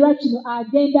kigendererwa kino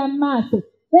agenda mu maaso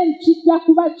then kijja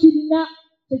kuba kirina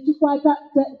tekikwata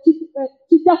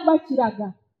kijja kuba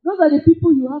kiraga. Those are the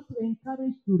people you have to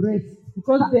encourage to rest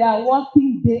because they are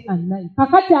working day and night.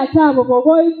 Kakati ate abo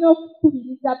bw'oba olina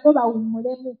okukubiriza bo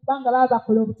bawummulemu kubanga baba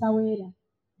bakola obutaweera.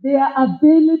 They are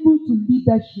available to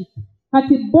leadership.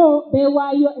 Kati bo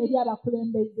beewaayo eri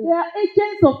abakulembeze. They are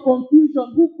agents of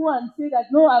confusion who go and say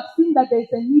that, no, I've seen that there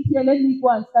is a need here, let me go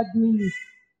and start doing it.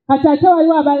 Kati ate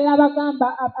waliwo abalala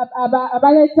abagamba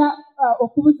abaleeta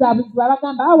okubuzaabuzibwa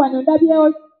abagamba wano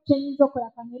ndabyewo kyenyinza okukola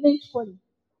kangende nkikole.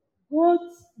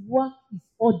 God's work is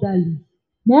orderly.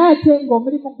 Naye ate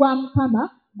ng'omulimu gwa Mukama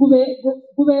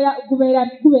gubeera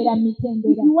mu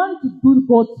mitendera. If you want to do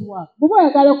God's work, Bw'oba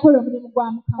oyagala okukola omulimu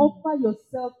gwa Mukama offer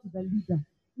yourself to the leader.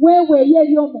 weeweeyo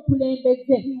eri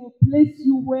omukulembeze. He will place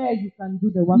you where you can do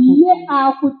the work of Ye God.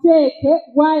 akuteeke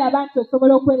w'alaba nti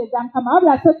osobola okuweereza Mukama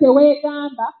wabula so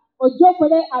teweegamba ojja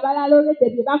okole abalala olwedde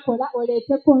bye bakola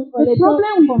oleeteko. The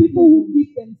problem with people who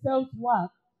give themselves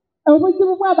work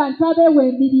Obuzibu bw'abantu abeewa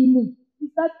emirimu is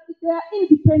that they are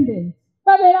independent.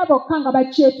 babeera bokka nga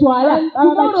bakyetwala And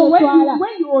baba tomorrow, bakyetwala.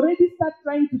 when you already start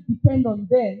trying to depend on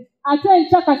them, Ate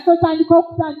enkya kasita otandika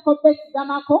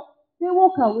okubesigamako they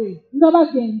walk away. nga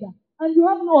bagenda. And you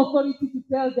have no authority to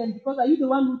tell them because are you the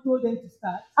one who told them to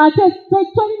start? Ate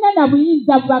tolina na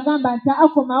buyinza bubagamba nti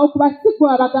akomawo kuba si gwe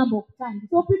wabagamba okutandika.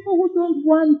 So people who don't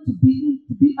want to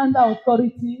be under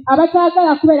authority,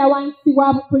 Abataagala kubeera wansi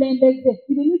wa bukulembeze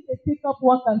even if they take up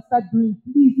work and start doing,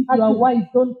 please, if you are wise,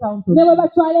 don't count on ne bwe them.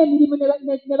 batwala emirimu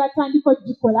ne batandika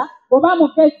ogikola oba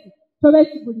mugezi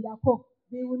tobeesigulirako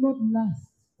They will not last.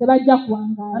 tebajja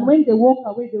kuwangaala. And when they walk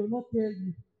away, they will not tell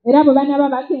you. Era bwe banaaba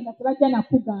bagenda tebajja The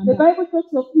nakugamba. Bible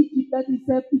talks of Egypt that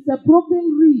it's a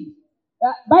broken reed.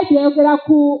 Bayibuli eyogera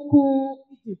ku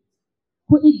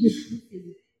Egypt,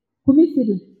 ku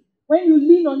Misiri. When you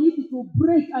lean on it, it will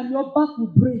break and your back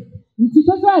will break. Nti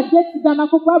tosobola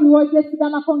gyesigamako kuba buli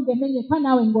wogyesigamako ng'emenyeka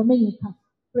naawe ng'omenyeka.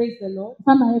 Praise the Lord.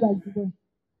 Mukama yeebazibwe.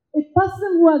 A person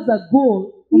who has a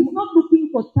goal is not looking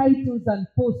for titles and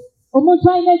posts. Omuntu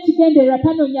alina ekigendererwa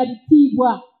tanoonya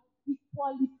bitiibwa. He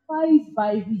qualifies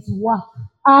by his work.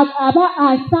 Aba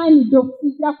asaanidde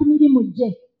okusinziira ku mirimu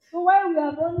gye. So while we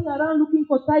are running around looking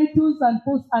for titles and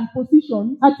posts and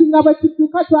positions, Kati nga bwe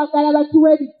tudduka twagala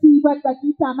batuwa ebitiibwa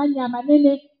batuyita amannya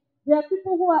amanene, there are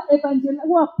people who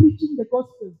are preaching the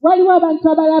gospel. waliwo abantu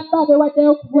abalaba beewaddeyo There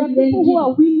are okubuulira people who enjiri.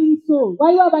 are winning souls.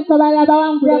 Waliwo abantu abalala There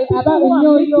bawangula are people who are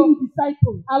emyoyo. making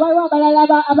disciples. Waliwo abalala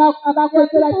There are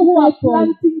abakwekera people who are disciples.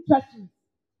 planting churches.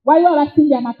 Waliwo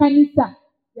abasimbye amakanisa.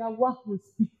 Their work will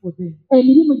speak for them.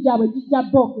 Emirimu gyabwe gijja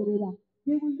boogerera.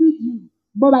 They will lead you.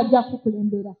 Bo bajja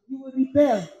kukulembera. You will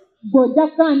rebel. Ggw'ojja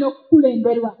kugaana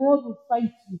okukulemberwa. God will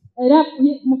fight you Era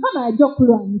Mukama yajja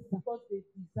okulwanyisa. because they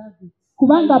deserve it.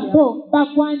 Kubanga bo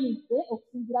bagwanidde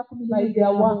okusinziira ku By mirimu their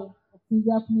gyabwe. work.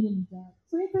 Okusinziira ku mirimu gyabwe.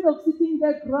 So instead of sitting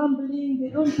there grumbling, they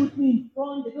don't put me in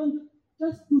front, they don't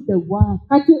just do the work.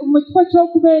 Kati mu kifo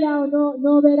ky'okubeerawo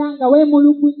n'obeera nga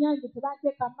weemulugunya nze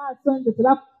tebanteeka mu maaso nze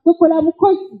tukola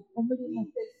bukozi omulimu.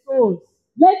 Lead the souls.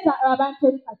 Leeta abantu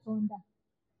eri Katonda.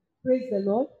 Praise the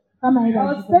Lord. Mukama I was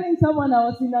yeebazibwe. telling someone I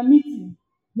was in a meeting.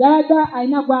 Yabadde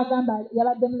alina gw'agamba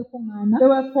yabadde mu lukuŋŋaana There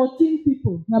were 14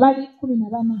 people. nga bali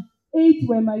 14. 8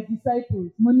 were my disciples.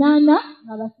 8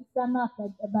 nga basisama 2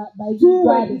 were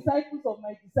bayigirizwa be. disciples of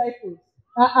my disciples.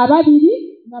 Ababiri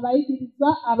nga bayigirizwa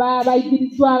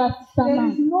abayigirizwa There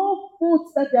abasisama. is no vote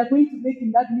that they are going to make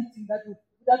in that meeting that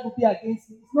will be against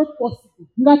me. It's not possible.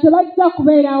 Nga tebajja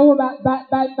kubeerawo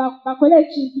bakole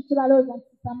ekintu kye balowooza nti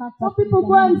kisama. Some people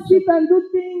go and sit and do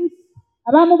things.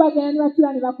 Abamu bagenda ne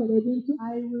batula ne bakola ebintu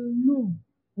I will know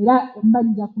era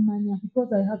mbajja kumanya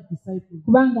because I have disciples.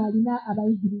 kubanga alina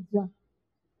abayigirizwa.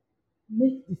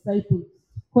 Make disciples.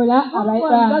 Kola Don't go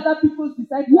and gather people's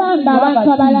disciples. and say, yamba You have abantu a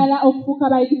team. abalala okufuuka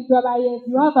abayigirizwa ba Yesu.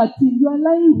 You have a team. You are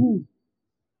lying who?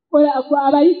 Kola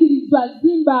abayigirizwa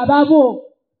zimba ababo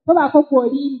tobaako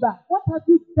kw'olimba. What have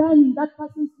you done in that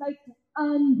person's life to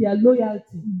earn their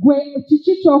loyalty? Gwe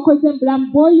kiki ky'okoze mu bulamu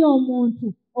bw'oyo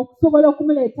omuntu okusobola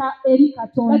okumuleeta eri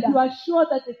That Katonda, you are sure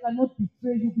that they cannot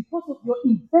betray you because of your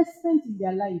investment in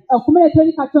their life. okumuleeta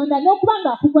eri Katonda n'okuba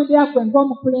ng'akugondera gwe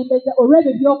ng'omukulembeze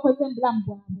olw'ebyo by'okoze mu bulamu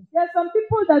bwabwe. There are some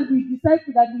people that we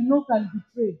disciple that we know can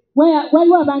betray.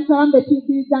 Waliwo abantu abamu be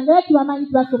tuyigiriza nga era tubamanyi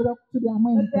tibasobola okutulyamu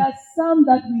But ente. there are some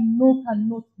that we know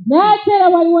cannot Naye betray. ate era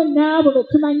waliwo n'abo be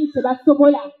tumanyi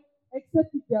tebasobola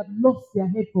Except if they have lost their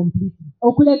head completely.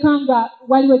 okuleka nga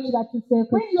waliwo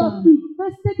ekibatuseeko When you have ekikyamu.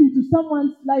 invested into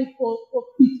someone's life for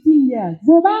 15 years,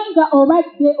 Bw'obanga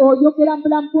obadde oyogera mu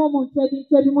bulamu bw'omuntu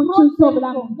ebintu ebimukyusa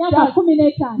obulamu mu myaka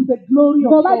 15 to the glory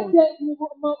of God,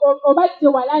 ng'obadde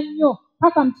wala nnyo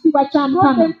paka mu kitiibwa kya brought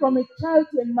Mukama, them from a child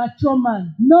to a mature man,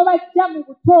 n'obajja mu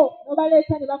buto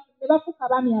n'obaleeta ne bafuuka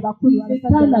abaami abakulu if they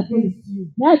abasajja turn abakulu. against you,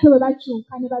 Naye ate bwe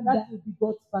bakyuka ne badda, that will be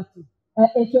God's battle.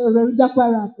 ekyo lwe lujja kuba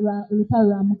lutalo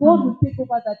lwa God Mukama. will take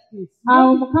over that case.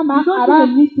 Awo Mukama You don't aba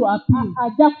even need to appeal.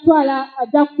 ajja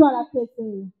kutwala keesi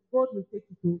eyo. God will take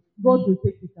it over. God will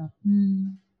take it up.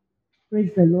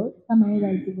 Praise the Lord. Mukama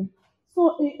yeebazibwe.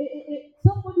 So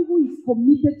somebody who is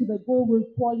committed to the goal will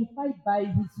qualify by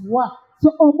his work. So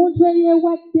omuntu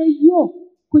eyeewaddeyo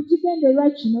ku kigendererwa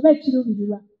kino oba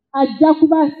ekiruubirirwa ajja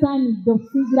kuba asaanidde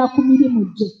okusinziira ku mirimu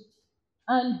gye.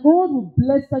 And God will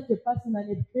bless such a person and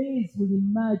a base will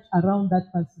emerge around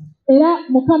that person. Era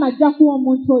Mukama ajja kuwa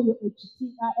omuntu oyo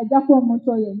ajja kuwa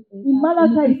omuntu oyo In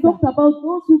Malachi, he talked about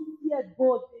those who feared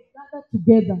God, they gathered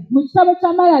together. mu kitabo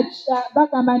kya Malaki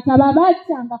bagamba nti abo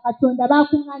abatyanga Katonda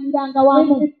baakuŋŋaaniranga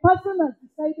wamu. When a person has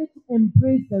decided to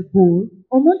embrace the goal,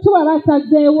 Omuntu bw'aba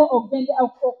asazeewo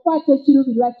okukwata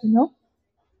ekiruubirirwa kino,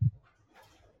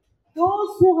 those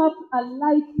who have a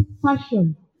like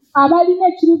passion, abalina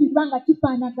ekiruubirirwa nga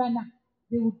kifaanagana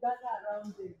they will gather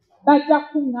around them. bajja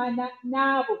kukuŋŋaana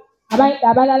n'abo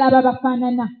abalala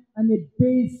ababafaanana, And a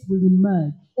base will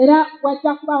emerge. era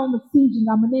wajja kubaawo omusingi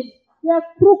nga munene. There are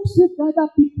crooks who gather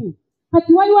people.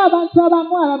 Kati waliwo abantu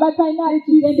abamu abo batalina Deceive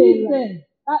kigendererwa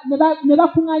them. ne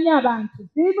bakuŋŋaanya abantu,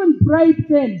 They even bribe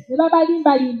them. ne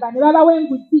babalimbalimba, ne babawa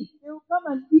enguzi, They will come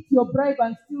and eat your bribe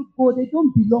and still go. They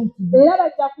don't belong to you. era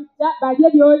bajja kujja balye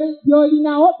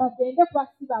by'olinawo bagende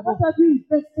kubasiba bo. What have you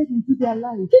invested into their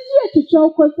life? Kiki ekyo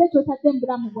ky'okoze ky'otadde mu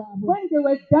bulamu bwabwe? When they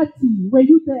were dirty, were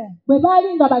you there? Bwe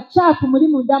baali nga bacaafu muli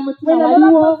munda mu mutima When waliwo.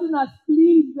 another person has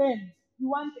cleaned them, you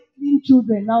want the clean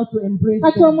children now to embrace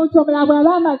Kati them. omuntu omulala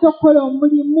bw'aba amaze okukola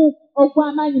omulimu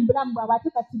ogw'amaanyi mu bulamu bwabwe ate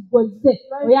kati gozze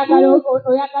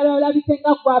oyagala olabike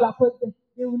nga gwabakoze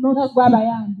They will nga not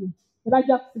gwabayambye,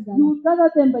 tebajja kusigala. You will gather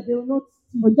them, but they will not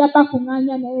steal. Ojja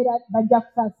bakuŋŋaanya naye era bajja We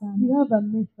kusaasaana have a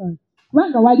method.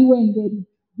 kubanga waliwo engeri.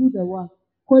 Do the work.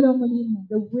 kola omulimu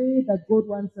the way that God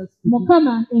wants us to do,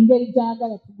 mukama engeri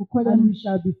gy'ayagala and tugukolemu we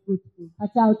shall be fruitful.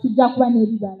 kati awo tujja kuba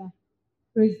n'ebibala.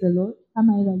 Praise the Lord.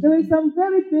 Mukama There yeebazibwe. were some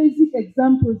very basic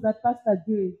examples that Pastor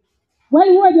gave.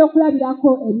 waliwo ebyokulabirako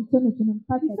ebitonotono He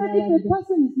mupaka said if a byawadde.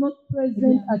 person is not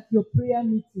present at your prayer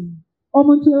meeting,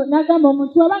 N'agamba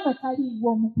omuntu oba nga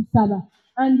taliiwo mu kusaba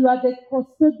and you are the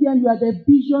custodian, you are the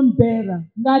vision bearer,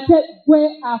 ng'ate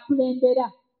gwe akulembera,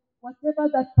 whatever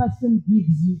that person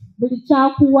gives you, buli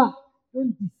kyakuwa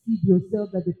don't deceive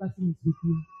yourself that the person is with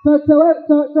you.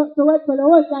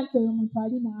 tolowooza nti oyo muntu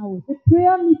ali naawe. The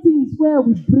prayer meeting is where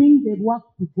we bring the work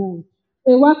to God.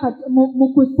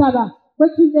 Mu kusaba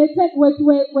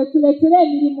we tuleetera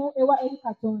emirimu eri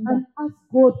Katonda And ask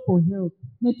God for help.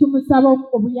 ne tumusaba And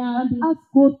obuyambi, ask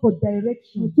God for ne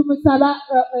direction. tumusaba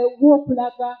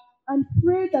w'okulaga, And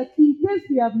pray that in case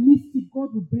we have missed it,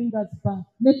 God will bring us back.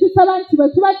 ne tusaba nti bwe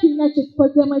tuba tulina kye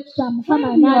tukozeemu ekikyamu Mukama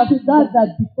When we have n'atuzza.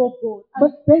 gathered before God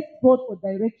and begged God for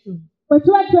direction, Bwe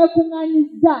tuba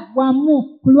twekuŋŋaanyizza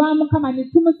wamu ku lwa Mukama ne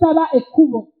tumusaba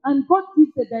ekkubo, and God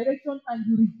gives the direction and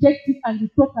you reject it and you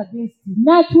talk against it,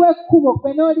 n'atuwa ekkubo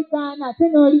gwe n'oligaana ate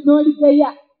n'oligeya,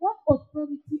 what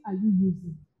authority are you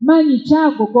using? manyi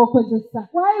kyago g'okozesa.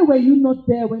 Why were you not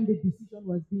there when the decision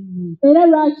was being made? Era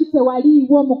lwaki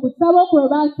tewaliiwo mu kusaba okwo bwe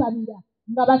baasabira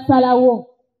nga basalawo?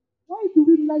 Why do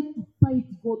we like to fight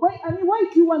God? Why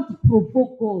do you want to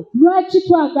provoke God? Lwaki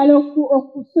twagala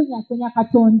okusonyasonya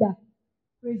Katonda?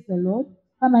 Praise the Lord.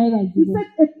 Mukama He yeebazibwe. said,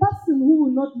 a person who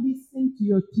will not listen to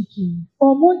your teaching.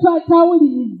 Omuntu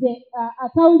atawulirize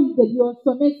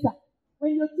by'osomesa,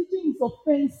 When your teaching is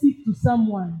offensive to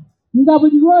someone, nga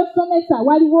buli lw'osomesa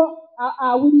waliwo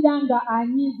awulira nga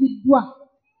anyiiziddwa,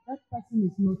 that person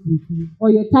is not with you.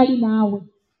 oyo tali naawe.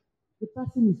 The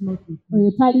person is not with you.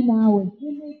 Oyo tali naawe.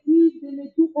 They may give, they may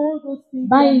do all those things.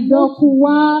 Bayinza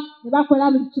okuwa ne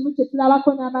bakola buli kimu kye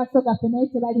tulabako n'amaaso gaffe naye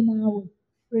tebali naawe.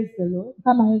 Praise the Lord.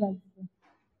 Mukama yeebazibwe.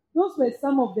 Those were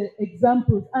some of the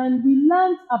examples, and we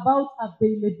learned about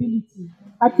availability.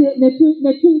 Kati ne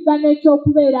tuyiga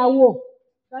n'ekyokubeerawo,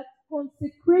 That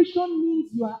consecration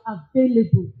means you are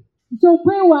available. nti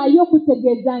okwewaayo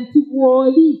kutegeeza nti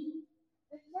bw'oli.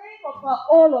 The laying of our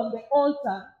all on the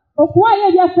altar Okuwaayo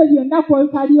ebyaffe byonna ku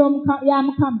olutali ya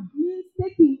Mukama means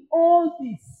taking all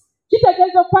this,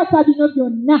 kitegeeza okukwata bino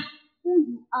byonna, who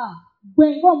you are,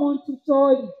 gwe ng'omuntu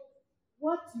ky'oli,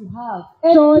 what you have,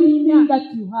 ky'olina, everything that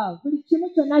you have, buli kimu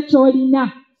kyonna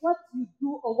ky'olina, what you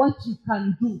do or what you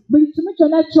can do. buli kimu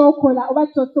kyonna ky'okola oba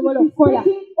ky'osobola It is okukola,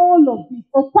 taking all of it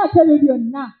okukwata ebyo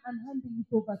byonna and handing it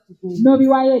over to God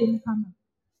n'obiwaayo eri Mukama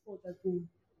for the goal.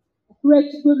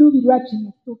 olw'ekiruubirwa kino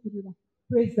okutuukirira.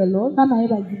 Praise the Lord. Mukama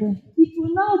yeebazibwe. It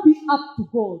will now be up to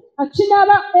God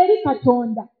Kinaaba eri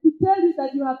Katonda to tell you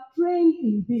that you have trained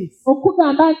in this.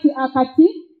 okugamba nti akati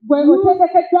gwe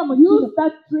otendekeddwa mu kino, Use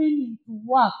that training to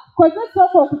work, kozesa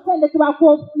okwo okutendekebwa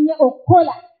kw'ofunye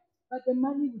okukola, but the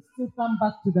money will still come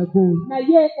back to the goal.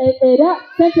 naye era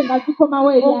sente nga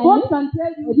zikomawo eri Or ani? God can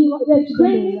tell you, Eri the ekigendererwa.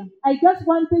 training, I just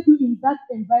wanted you in that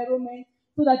environment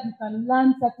so that you can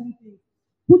learn certain things.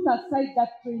 Put aside that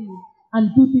training and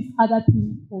do this other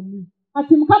thing for me.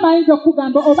 Kati Mukama ayinza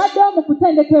okugamba obaddewo mu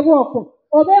kutendekebwa okwo,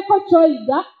 obeeko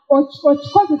ky'oyiga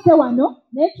okikozese wano,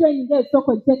 naye training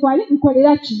esooka ogiteeke wali,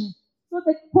 nkolera kino. So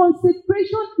the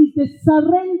consecration is the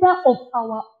surrender of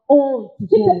our all to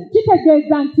God.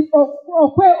 Kitegeeza nti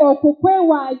okwo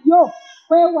kwewaayo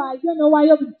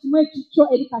n'owaayo buli kimu ekikyo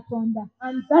eri Katonda.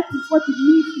 And that is what it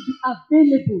means to be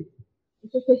available.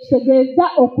 Ekyo kye kitegeeza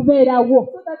okubeerawo.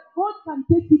 So that God can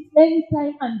take it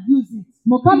anytime and use it.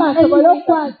 Mukama In any asobole way that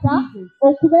okukwata he pleases.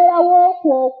 okubeerawo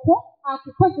kwokwo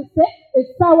akukozese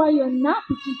essaawa yonna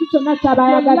ku kintu kyonna ky'aba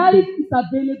Your ayagadde. life is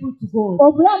available to God.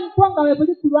 Obulamu bwo nga bwe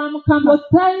buli ku lwa Mukama. Your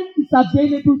time is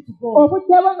available to God.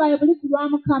 Obudde bwo nga bwe buli ku lwa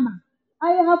Mukama.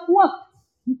 I have worked,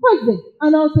 Nkoze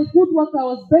and I was a good worker. I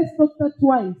was best doctor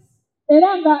twice. era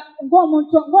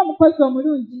ng'omukozi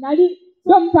omulungi nali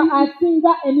dokita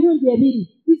asinga emirundi 2.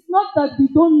 It's not that we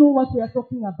don't know what we are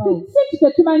talking about. Si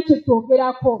tetumanyi kye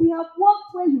twogerako. We have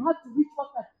worked where you had to reach work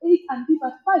at 8 and leave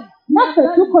at 5. Naffe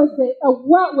tukoze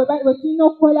we tulina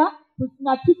okukola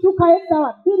nga tutuukayo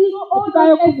essaawa 2 All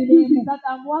okuvayo those 11. excuses that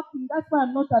I'm working, that's why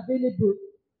I'm not available.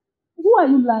 Who are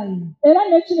you lying? Era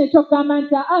n'ekino ekyokugamba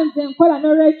nti nze nkola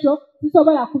n'olwekyo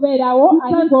sisobola kubeerawo You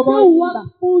ani can bw'oba still ozimba.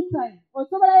 work full time.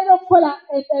 Osobola era okukola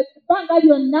ebbanga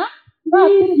lyonna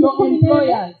Please your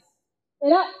employers.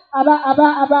 era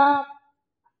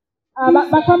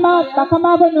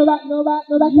bakama bo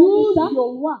n'obatandisa Use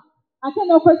your work ate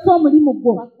n'okozesa omulimu to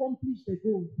gwo accomplish the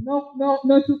goal.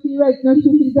 n'otuukiriza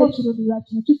ekiruubirirwa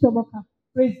kino kisoboka.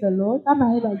 Praise the Lord.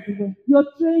 Mukama yeebazibwe. Your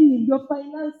training, your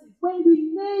finances, when we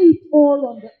lay it all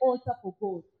on the altar for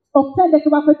God,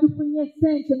 okutendekebwa kwe tufunye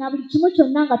ssente na buli kimu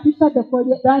kyonna nga tutadde ku that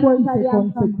is altar a lya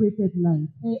Mukama. consecrated life.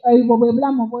 Obwo bwe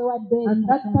bulamu obwewadde And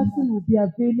that person will be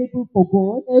available for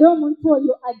God. era omuntu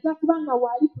oyo ajja kuba nga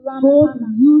waali ku lwa God Mukama.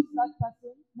 will use that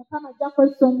person. Mukama ajja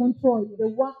kukozesa omuntu oyo. The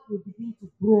work will begin to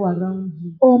grow around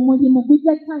you. Omulimu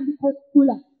gujja kutandika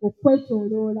okukula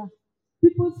okwetooloola.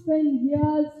 People spend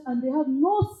years and they have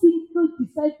no single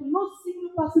disciple, no single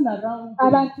person around them.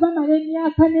 Abantu bamala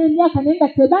emyaka n'emyaka naye nga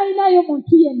tebalinayo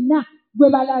muntu yenna gwe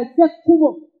balaze ekkubo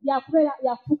lyakubeera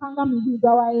yafuuka nga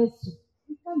muyigirizwa wa Yesu.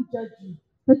 We can't judge you.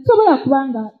 Tetusobola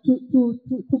kubanga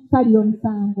tukusalira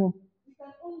omusango. We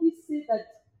can only say that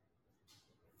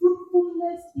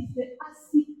fruitfulness is the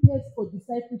acid test for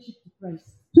discipleship to Christ.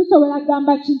 Tusobola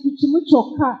kugamba kintu kimu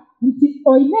kyokka nti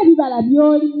olina ebibala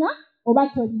by'olina oba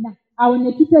tolina. Awo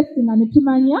ne tutestinga ne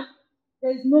tumanya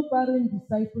There is no barren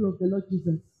disciple of the Lord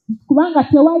Jesus. kubanga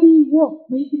tewaliiwo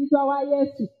muyigirizwa wa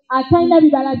Yesu atalina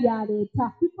bibala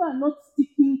by'aleeta. People are not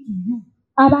sticking to you.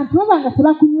 Abantu baba nga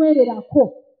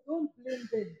tebakunywererako. Don't blame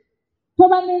them.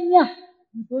 Tobanenya.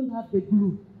 You don't have the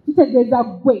glue. Kitegeeza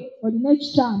ggwe olina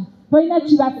ekikyamu. Tolina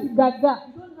kibasigaza.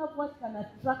 You don't have what can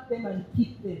attract them and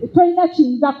keep them. Tolina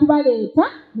kiyinza kubaleeta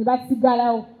ne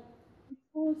basigalawo. It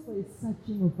calls for a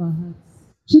searching of our hearts.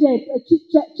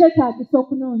 Kyetaagisa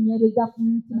okunoonyereza ku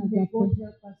mitima And may gyaffe. God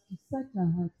help us to search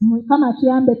our hearts. Mukama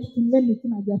tuyambe tutunule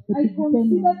emitima gyaffe I consider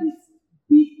tugitenye. this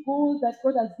big goal that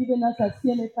God has given us as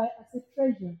CMFI as a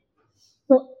treasure.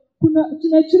 So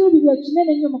kino ekiruubiriro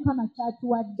ekinene ennyo Mukama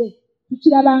kyatuwadde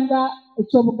tukirabanga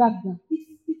eky'obugagga.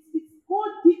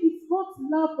 It's God's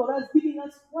love for us, giving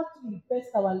us what to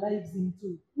invest our lives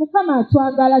into. Mukama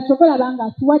atwagala kyokolaba nga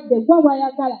atuwadde gwa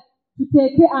bw'ayagala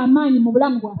tuteeke amaanyi mu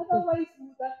bulamu bwaffe. Otherwise, we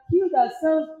would have killed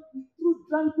ourselves through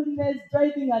drunkenness,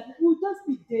 driving at we would just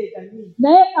be dead. I mean,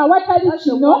 Naye awatali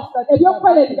kino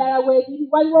ebyokukola ebirala weebiri,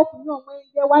 waliwo okunywa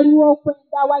omwenge, waliwo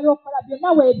okwenda, waliwo okukola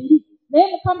byonna weebiri. Naye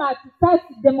Mukama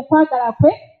atusaasidde mu kwagala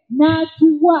kwe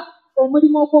n'atuwa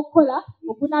omulimu ogw'okukola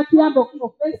ogunaatuyamba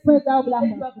okwezaawo obulamu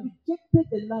you have bwaffe. rejected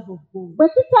the love of God. Bwe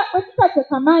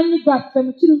tutateeka maanyi gaffe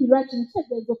mu kiruubirirwa kino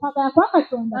kitegeeza okwagala kwa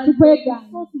Katonda And your tukwegaana.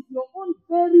 resources, your own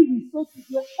very resources,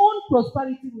 your own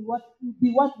prosperity will be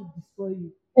what will destroy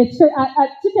you.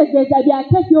 Kitegeeza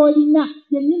byate by'olina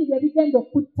byennyini bye bigenda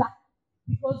okutta.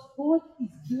 Because God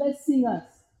is blessing us.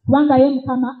 Kubanga ye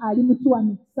Mukama ali mutuwa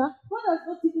mikisa God has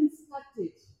not even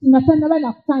started. nga tannaba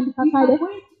na kutandika We are kale.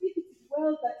 going to, if it is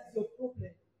well that is your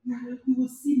problem, you will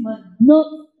see money.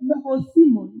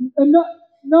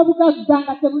 N'obugagga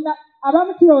nga tebuna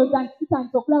abamu tulowooza nti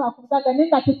tutandika okulaba ku bugagga naye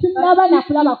nga tetunnaba na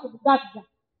kulaba ku bugagga.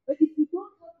 But if you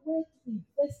don't have where to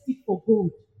invest it for God,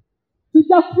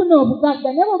 Tujja kufuna obugagga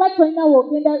naye bw'oba tolina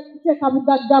woogenda kuteeka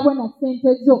bugagga bwo na ssente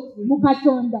zo mu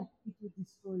Katonda, it will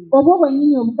destroy you. obwo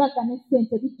bwennyini obugagga ne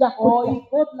ssente bijja Or kutta. if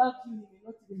God loves you, He may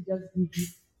not even just give you.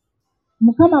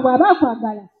 Mukama bw'aba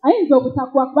akwagala ayinza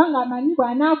obutakuwa kubanga amanyi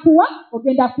bw'anaakuwa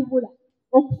ogenda kubula.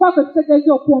 Okufa kwe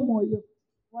kutegeeza okuwa omwoyo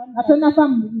nga tonnafa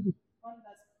mu mubiri.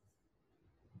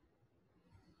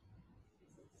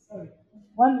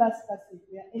 One last passage.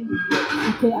 We are ending here.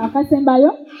 Okay,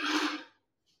 akasembayo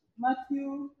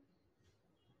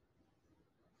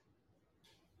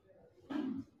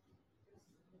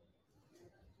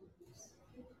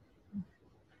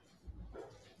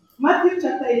Matthew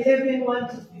chapter 11, 1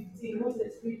 to 15.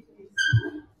 Moses, read please.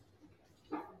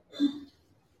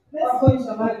 Let's go Matthew to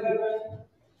chapter Matthew. 11,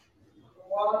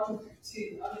 1 to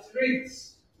 15, and it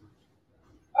reads,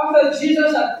 After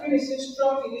Jesus had finished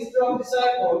instructing his 12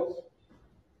 disciples,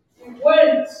 he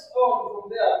went on from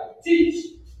there to teach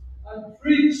and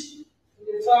preach in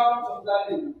the towns of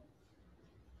Galilee.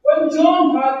 When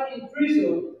John heard in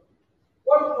prison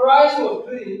what Christ was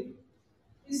doing,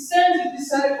 he sent his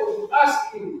disciples to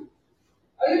ask him,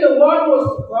 Are you the one who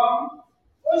was to come,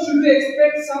 or should we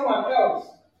expect someone else?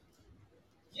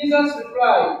 Jesus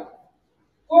replied,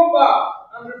 Go back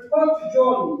and report to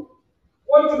John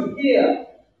what you hear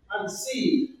and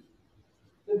see.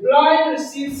 The blind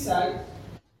receive sight,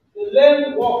 the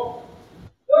lame walk,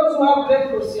 those who have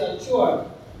leprosy are cured,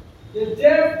 the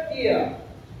deaf hear,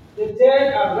 the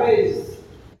dead are raised,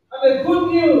 and the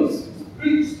good news is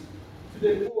preached to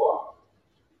the poor.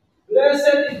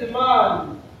 Blessed is the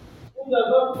man who does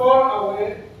not fall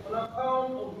away on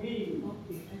account of me.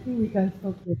 Okay, I think we can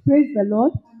stop there. Praise the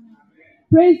Lord.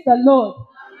 Praise the Lord.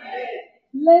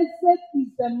 Blessed is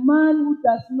the man who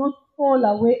does not fall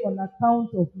away on account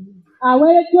of me.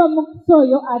 aweereddwa omukisa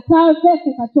oyo ataave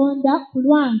ku Katonda ku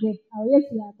lwange. Awo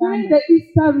Yesu During yagamba the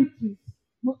Easter retreat,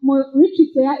 mu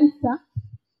retreat eya Easter,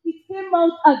 he it came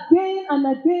out again and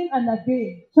again and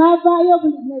again kyavaayo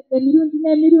buli emirundi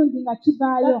n'emirundi nga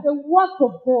kivaayo that the work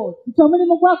of God nti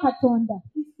omulimu gwa Katonda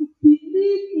is to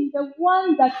believe in the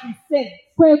one that He sent.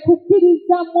 kwe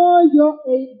kukkiriza mwoyo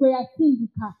gwe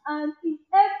yasindika. And in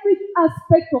every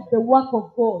aspect of the work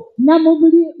of God, na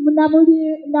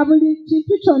buli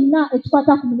kintu kyonna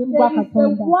ekikwata ku mulimu gwa there is the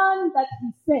Katonda one that He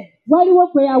sent. waliwo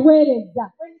gwe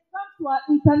yaweereza. When it comes to our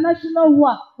international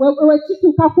work, We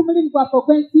kituuka ku mulimu gwaffe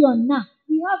ogw'ensi yonna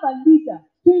we have a leader.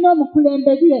 tulina We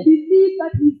omukulembeze believe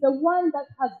that He's the one that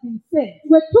has been sent.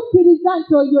 gwe tukkiriza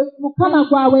nti oyo Mukama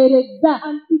gw'aweerezza.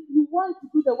 And if you want to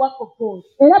do the work of God,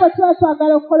 Era bwe tuba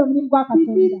twagala okukola omulimu gwa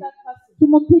believe Katonda that person.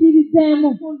 tumukkiririzeemu,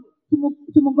 And follow.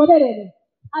 tumugoberere.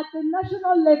 At the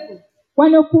national level,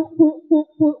 Wano ku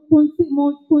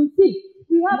nsi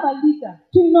we have a leader.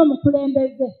 tulina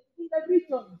omukulembeze. In the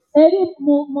regions, Eri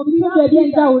mu bitundu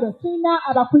eby'enjawulo tulina in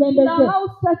abakulembeze. our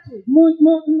house churches, Mu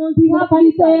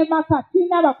makanisa y'amaka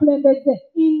tulina abakulembeze.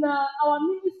 in our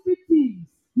ministry teams,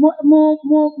 Mu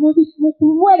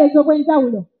buweereza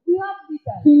obw'enjawulo we have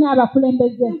leaders. tulina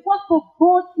abakulembeze. The work of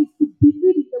God is to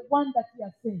believe in the one that He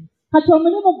has sent. Kati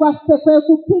omulimu gwaffe kwe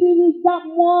kukkiririza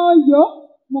mwoyo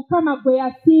Mukama gwe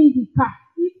yasindika.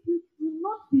 If you do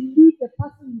not believe the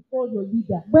person you call your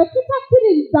leader, Bwe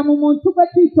tutakkiririza mu muntu gwe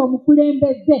tuyita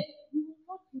omukulembeze, you will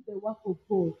not do the work of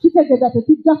God. kitegeeza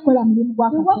tetujja kukola mulimu gwa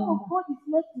The work of Katonda. God is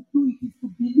not to do, it is to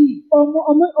believe.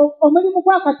 Omulimu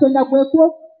gwa Katonda gwe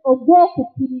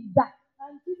ogw'okukkiriza.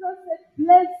 And Jesus said,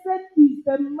 blessed is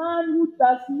the man who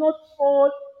does not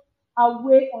fall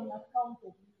away on account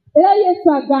of me. Era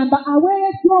Yesu agamba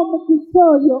aweereddwa omukisa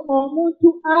oyo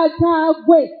omuntu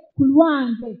ataagwe ku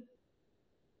lwange.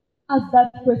 As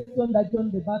that question that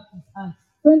John the Baptist asked.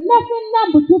 Ffenna ffenna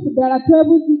mu butuufu ddala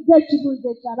twebuuzizza ekibuuzo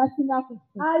ekyo abasinga ku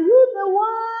ffe. Are you the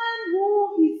one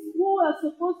who are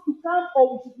supposed to come, or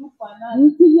we should look for another?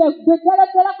 Nti ye gwe ddala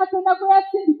ddala Katonda gwe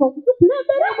yasindika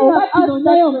okutukulembera oba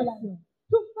tunonyeyo omulala.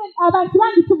 Abantu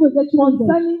bangi tubuuza ekibuuzo ekyo.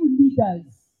 Concerning leaders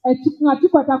Nga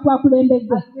kikwata ku bakulembeze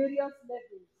at various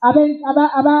levels.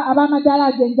 ab'amadaala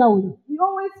ag'enjawulo. We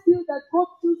always feel that God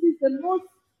chooses the most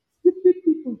stupid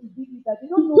people to be leaders. They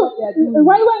don't know what they are doing.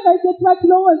 Waliwo engeri gye tuba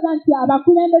tulowooza nti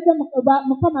abakulembeze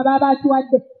Mukama baba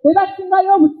atuwadde be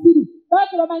basingayo obusiru baba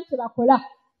tebamanyi kye bakola.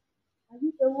 Are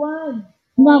you the one?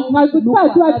 Nga gwe tuba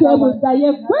tuba twebuuza ye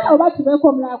gwe Is oba tubeeko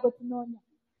omulala gwe tunoonya.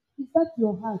 that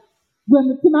your heart? Gwe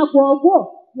mutima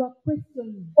gwogwo You are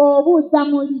questioning. obuuza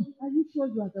muli Are you sure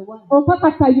you are the one?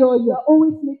 okakasa You y'oyo. are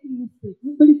always making mistakes.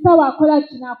 Buli ssaawa akola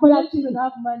kino You akola don't kino. even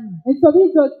have money.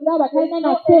 Ensobi zo ziraba There is talina no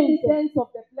na ssente. evidence of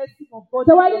the blessing of God. in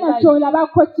Tewali your na life.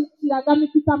 kyolabako kiraga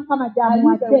mikisa Mukama Are you the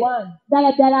gy'amuwadde. one?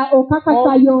 Ddala ddala okakasa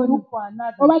Or we y'ono look for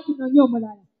another? oba tunonye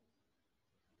omulala.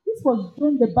 This was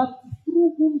John the Baptist,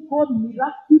 through whom God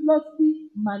miraculously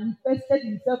manifested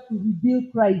Himself to reveal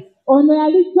Christ. Ono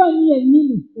yali John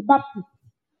yennyini the Baptist.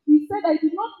 He said, I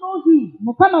did not know Him.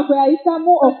 Mukama gwe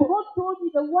yayitamu But God told me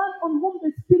the one on whom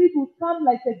the Spirit will come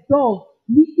like a dove,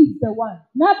 He is the one.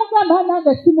 n'amugamba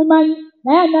nange simumanyi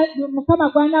naye Mukama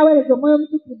gw'anaaweereza omwoyo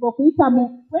omutukuvu okuyita mu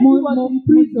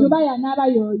jjuba y'anaaba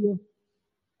y'oyo.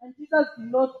 And Jesus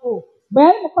did not go. Bwe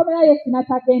yali mukomera Yesu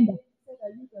n'atagenda. He said, are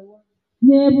you the one?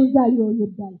 Neebuuza y'oyo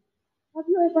ddala. Have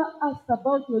you ever asked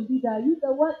about your leader? Are you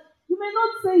the one? You may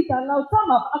not say it aloud. Some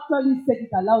have actually said it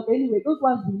aloud anyway. Those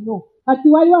ones we know. Kati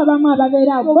waliwo abamu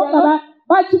ababeera awo bo nga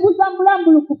bakibuuza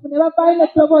mulambulukufu ne bavaayo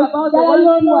n'eddoboozi ddala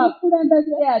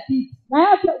y'omukulembeze. They are deep. Naye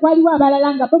ate waliwo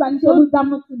abalala nga bo bakyebuuza mu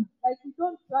mutima. Like we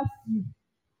don't trust you.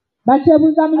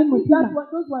 Bakyebuuza mu I think mutima. that's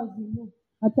what those ones we know.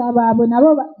 Kati abo abo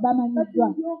nabo But bamanyiddwa.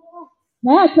 in your heart,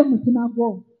 Naye ate mu mutima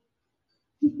gwo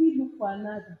should we look for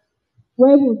another?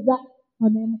 weebuuza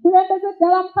ono omukulembeze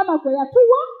ddala Mukama gwe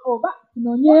yatuwa oba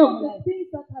tunoonyeyo One of omulala. the things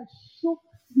that has shocked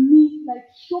me, like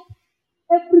shocked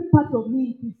every part of me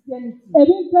in Christianity,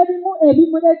 Ebintu ebimu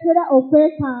ebimuleetera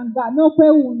okwekanga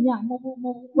n'okwewuunya mu is the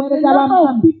buweereza bwa number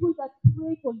of Mukama. people that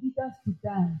pray for leaders to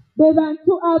die. Be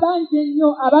bantu abangi ennyo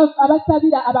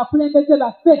abasabira abakulembeze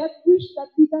baffe. That wish that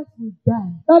leaders will die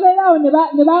Babeerawo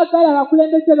ne baagala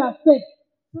abakulembeze baffe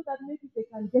so that maybe they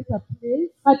can get a place.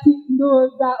 kati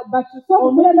ndowooza bakyuse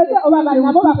omukulembeze oba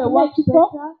nabo bafune ekifo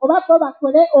oba bo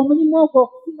bakole omulimu ogwo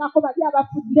okusingako bali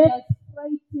abafudde. It has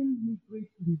frightened me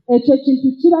greatly Ekyo ekintu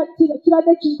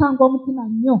kibadde kinkanga omutima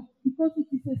nnyo because it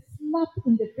is a slap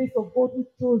in the face of God who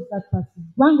chose that person.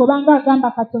 kubanga obanga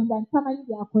agamba Katonda nti tamanyi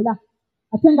byakola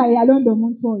ate nga ye yalonda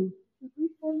omuntu oyo. Should we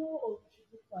follow or should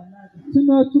we look for another?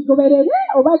 Tuno tugoberere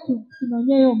oba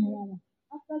tunonyeyo omulala.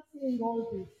 After saying all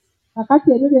this,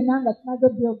 Kakati ebyo byonna nga tumaze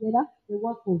byogera the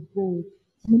work of God,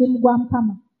 omulimu gwa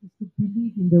Mukama is to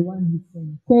believe in the one he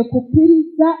sent. kwe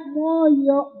kukkiriza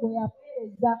mwoyo gwe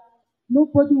yaweereza.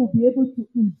 Nobody will be able to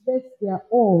invest their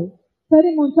all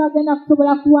Teri muntu agenda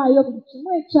kusobola kuwaayo buli kimu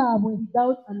ekyabwe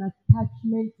without an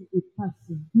attachment to a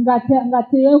person. nga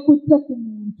teyeekutte ku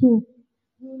muntu.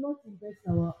 We will not invest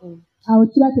our all. Awo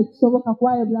kiba tekisoboka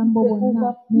kuwaayo obulamu bwo The bwonna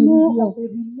overflow n'ebibyo. of a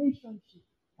relationship.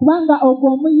 Kubanga ogwo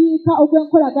omuyiika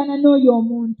ogw'enkolagana n'oyo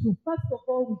omuntu. First of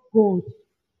all with God.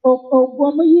 Ogwo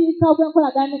omuyiika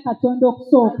ogw'enkolagana ne Katonda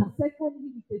okusooka. And secondly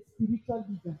with a spiritual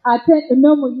leader. Ate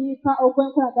n'omuyiika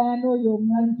ogw'enkolagana n'oyo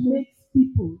omuntu. Makes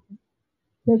people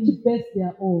invest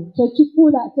their all.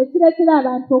 Kyekireetera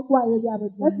abantu okuwaayo ebyabwe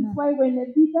That is byonna. why when a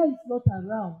leader is not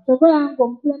around, Kyokola nga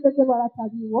omukulembeze bw'aba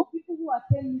taliiwo, people who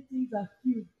attend meetings are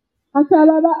few. kati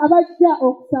abajja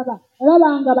okusaba olaba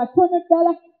nga batono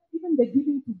ddala. Even the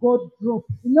giving to God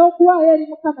drops. N'okuwaayo eri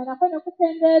Mukama nakwo ne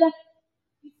kukendeera.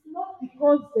 It's not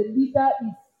because the leader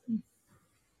is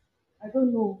I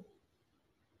don't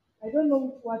know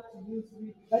what to use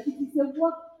really, but it is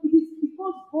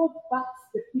because God backs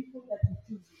the people that he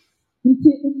chooses.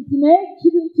 Nti naye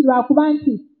kiri nti lwakuba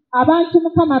nti abantu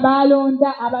Mukama b'alonda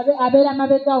abeera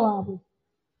mabega waabwe.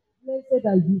 Blessed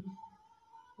are you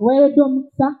Weeredde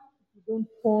omukisa if you don't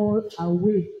fall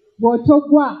away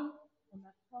bw'otogwa on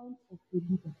account of the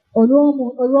leader.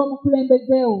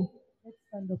 olw'omukulembeze wo. Let's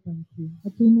stand up and pray.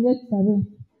 Tuyimire tusabe.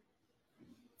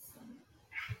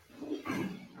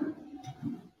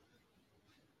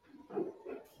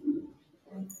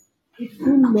 It's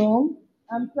too long.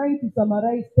 I'm trying to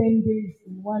summarize 10 days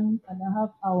in 1.5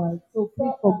 hours, so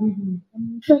please forgive me.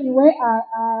 Nsonyiwe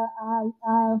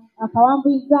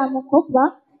akawambuyizzaamuko kuba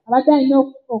abadde alina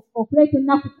okuleeta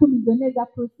ennaku 10 zonna eza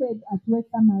crusade atuwe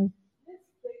samary. Let's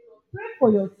pray for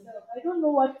yourself. I don't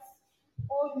know what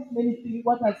all these many things,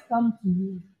 what has come to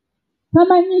you.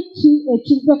 Tamanyi ki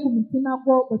ekizze ku mutima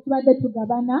gwo bwe tubadde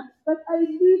tugabana, But I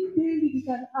live daily with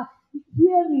an act,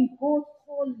 hearing God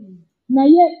calling.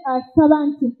 naye asaba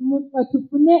nti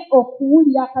tufune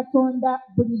okuwulira Katonda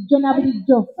bulijjo na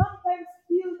bulijjo. Sometimes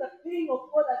feel the pain of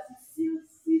God as he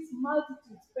sees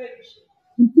multitudes perishing.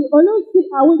 Nti oluusi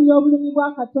awulira obulumi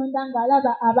bwa Katonda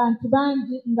ng'alaba abantu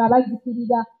bangi nga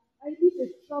bazikirira, I live a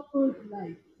troubled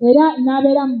life. era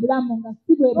n'abeera mu bulamu nga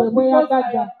si bwe Not because I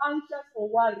bweyagaza. am anxious or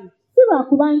worried. Si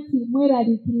lwakuba nti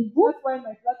mweraliikirivu, That's why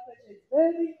my blood pressure is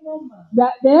very normal.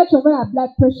 era kyobola blood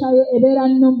pressure yo ebeera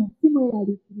nnomu, si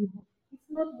mweraliikirivu. It's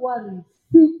not worried.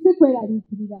 Si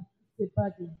kweraliikirira, It's a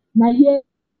burden. naye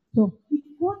to. If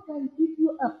God can give you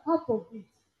a part of it,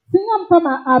 Singa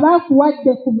Mukama aba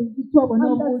akuwadde ku buzito obwo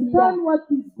n'obuwulira, understand what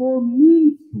this goal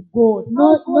means to God.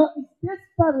 No, God is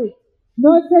desperate.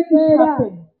 n'otegeera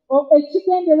Happen.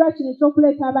 ekigendererwa kino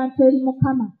ekyokuleeta abantu eri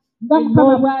Mukama nga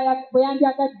Mukama bwe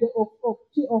yandyagadde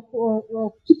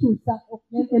okukituusa.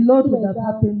 And a lot would have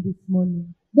happened this morning.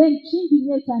 Then kingi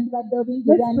nnyo ekyandibaddewo bingi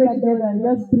Let's pray ebyandibaddewo together and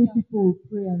just 3 people will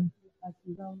pray and as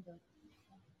we round up.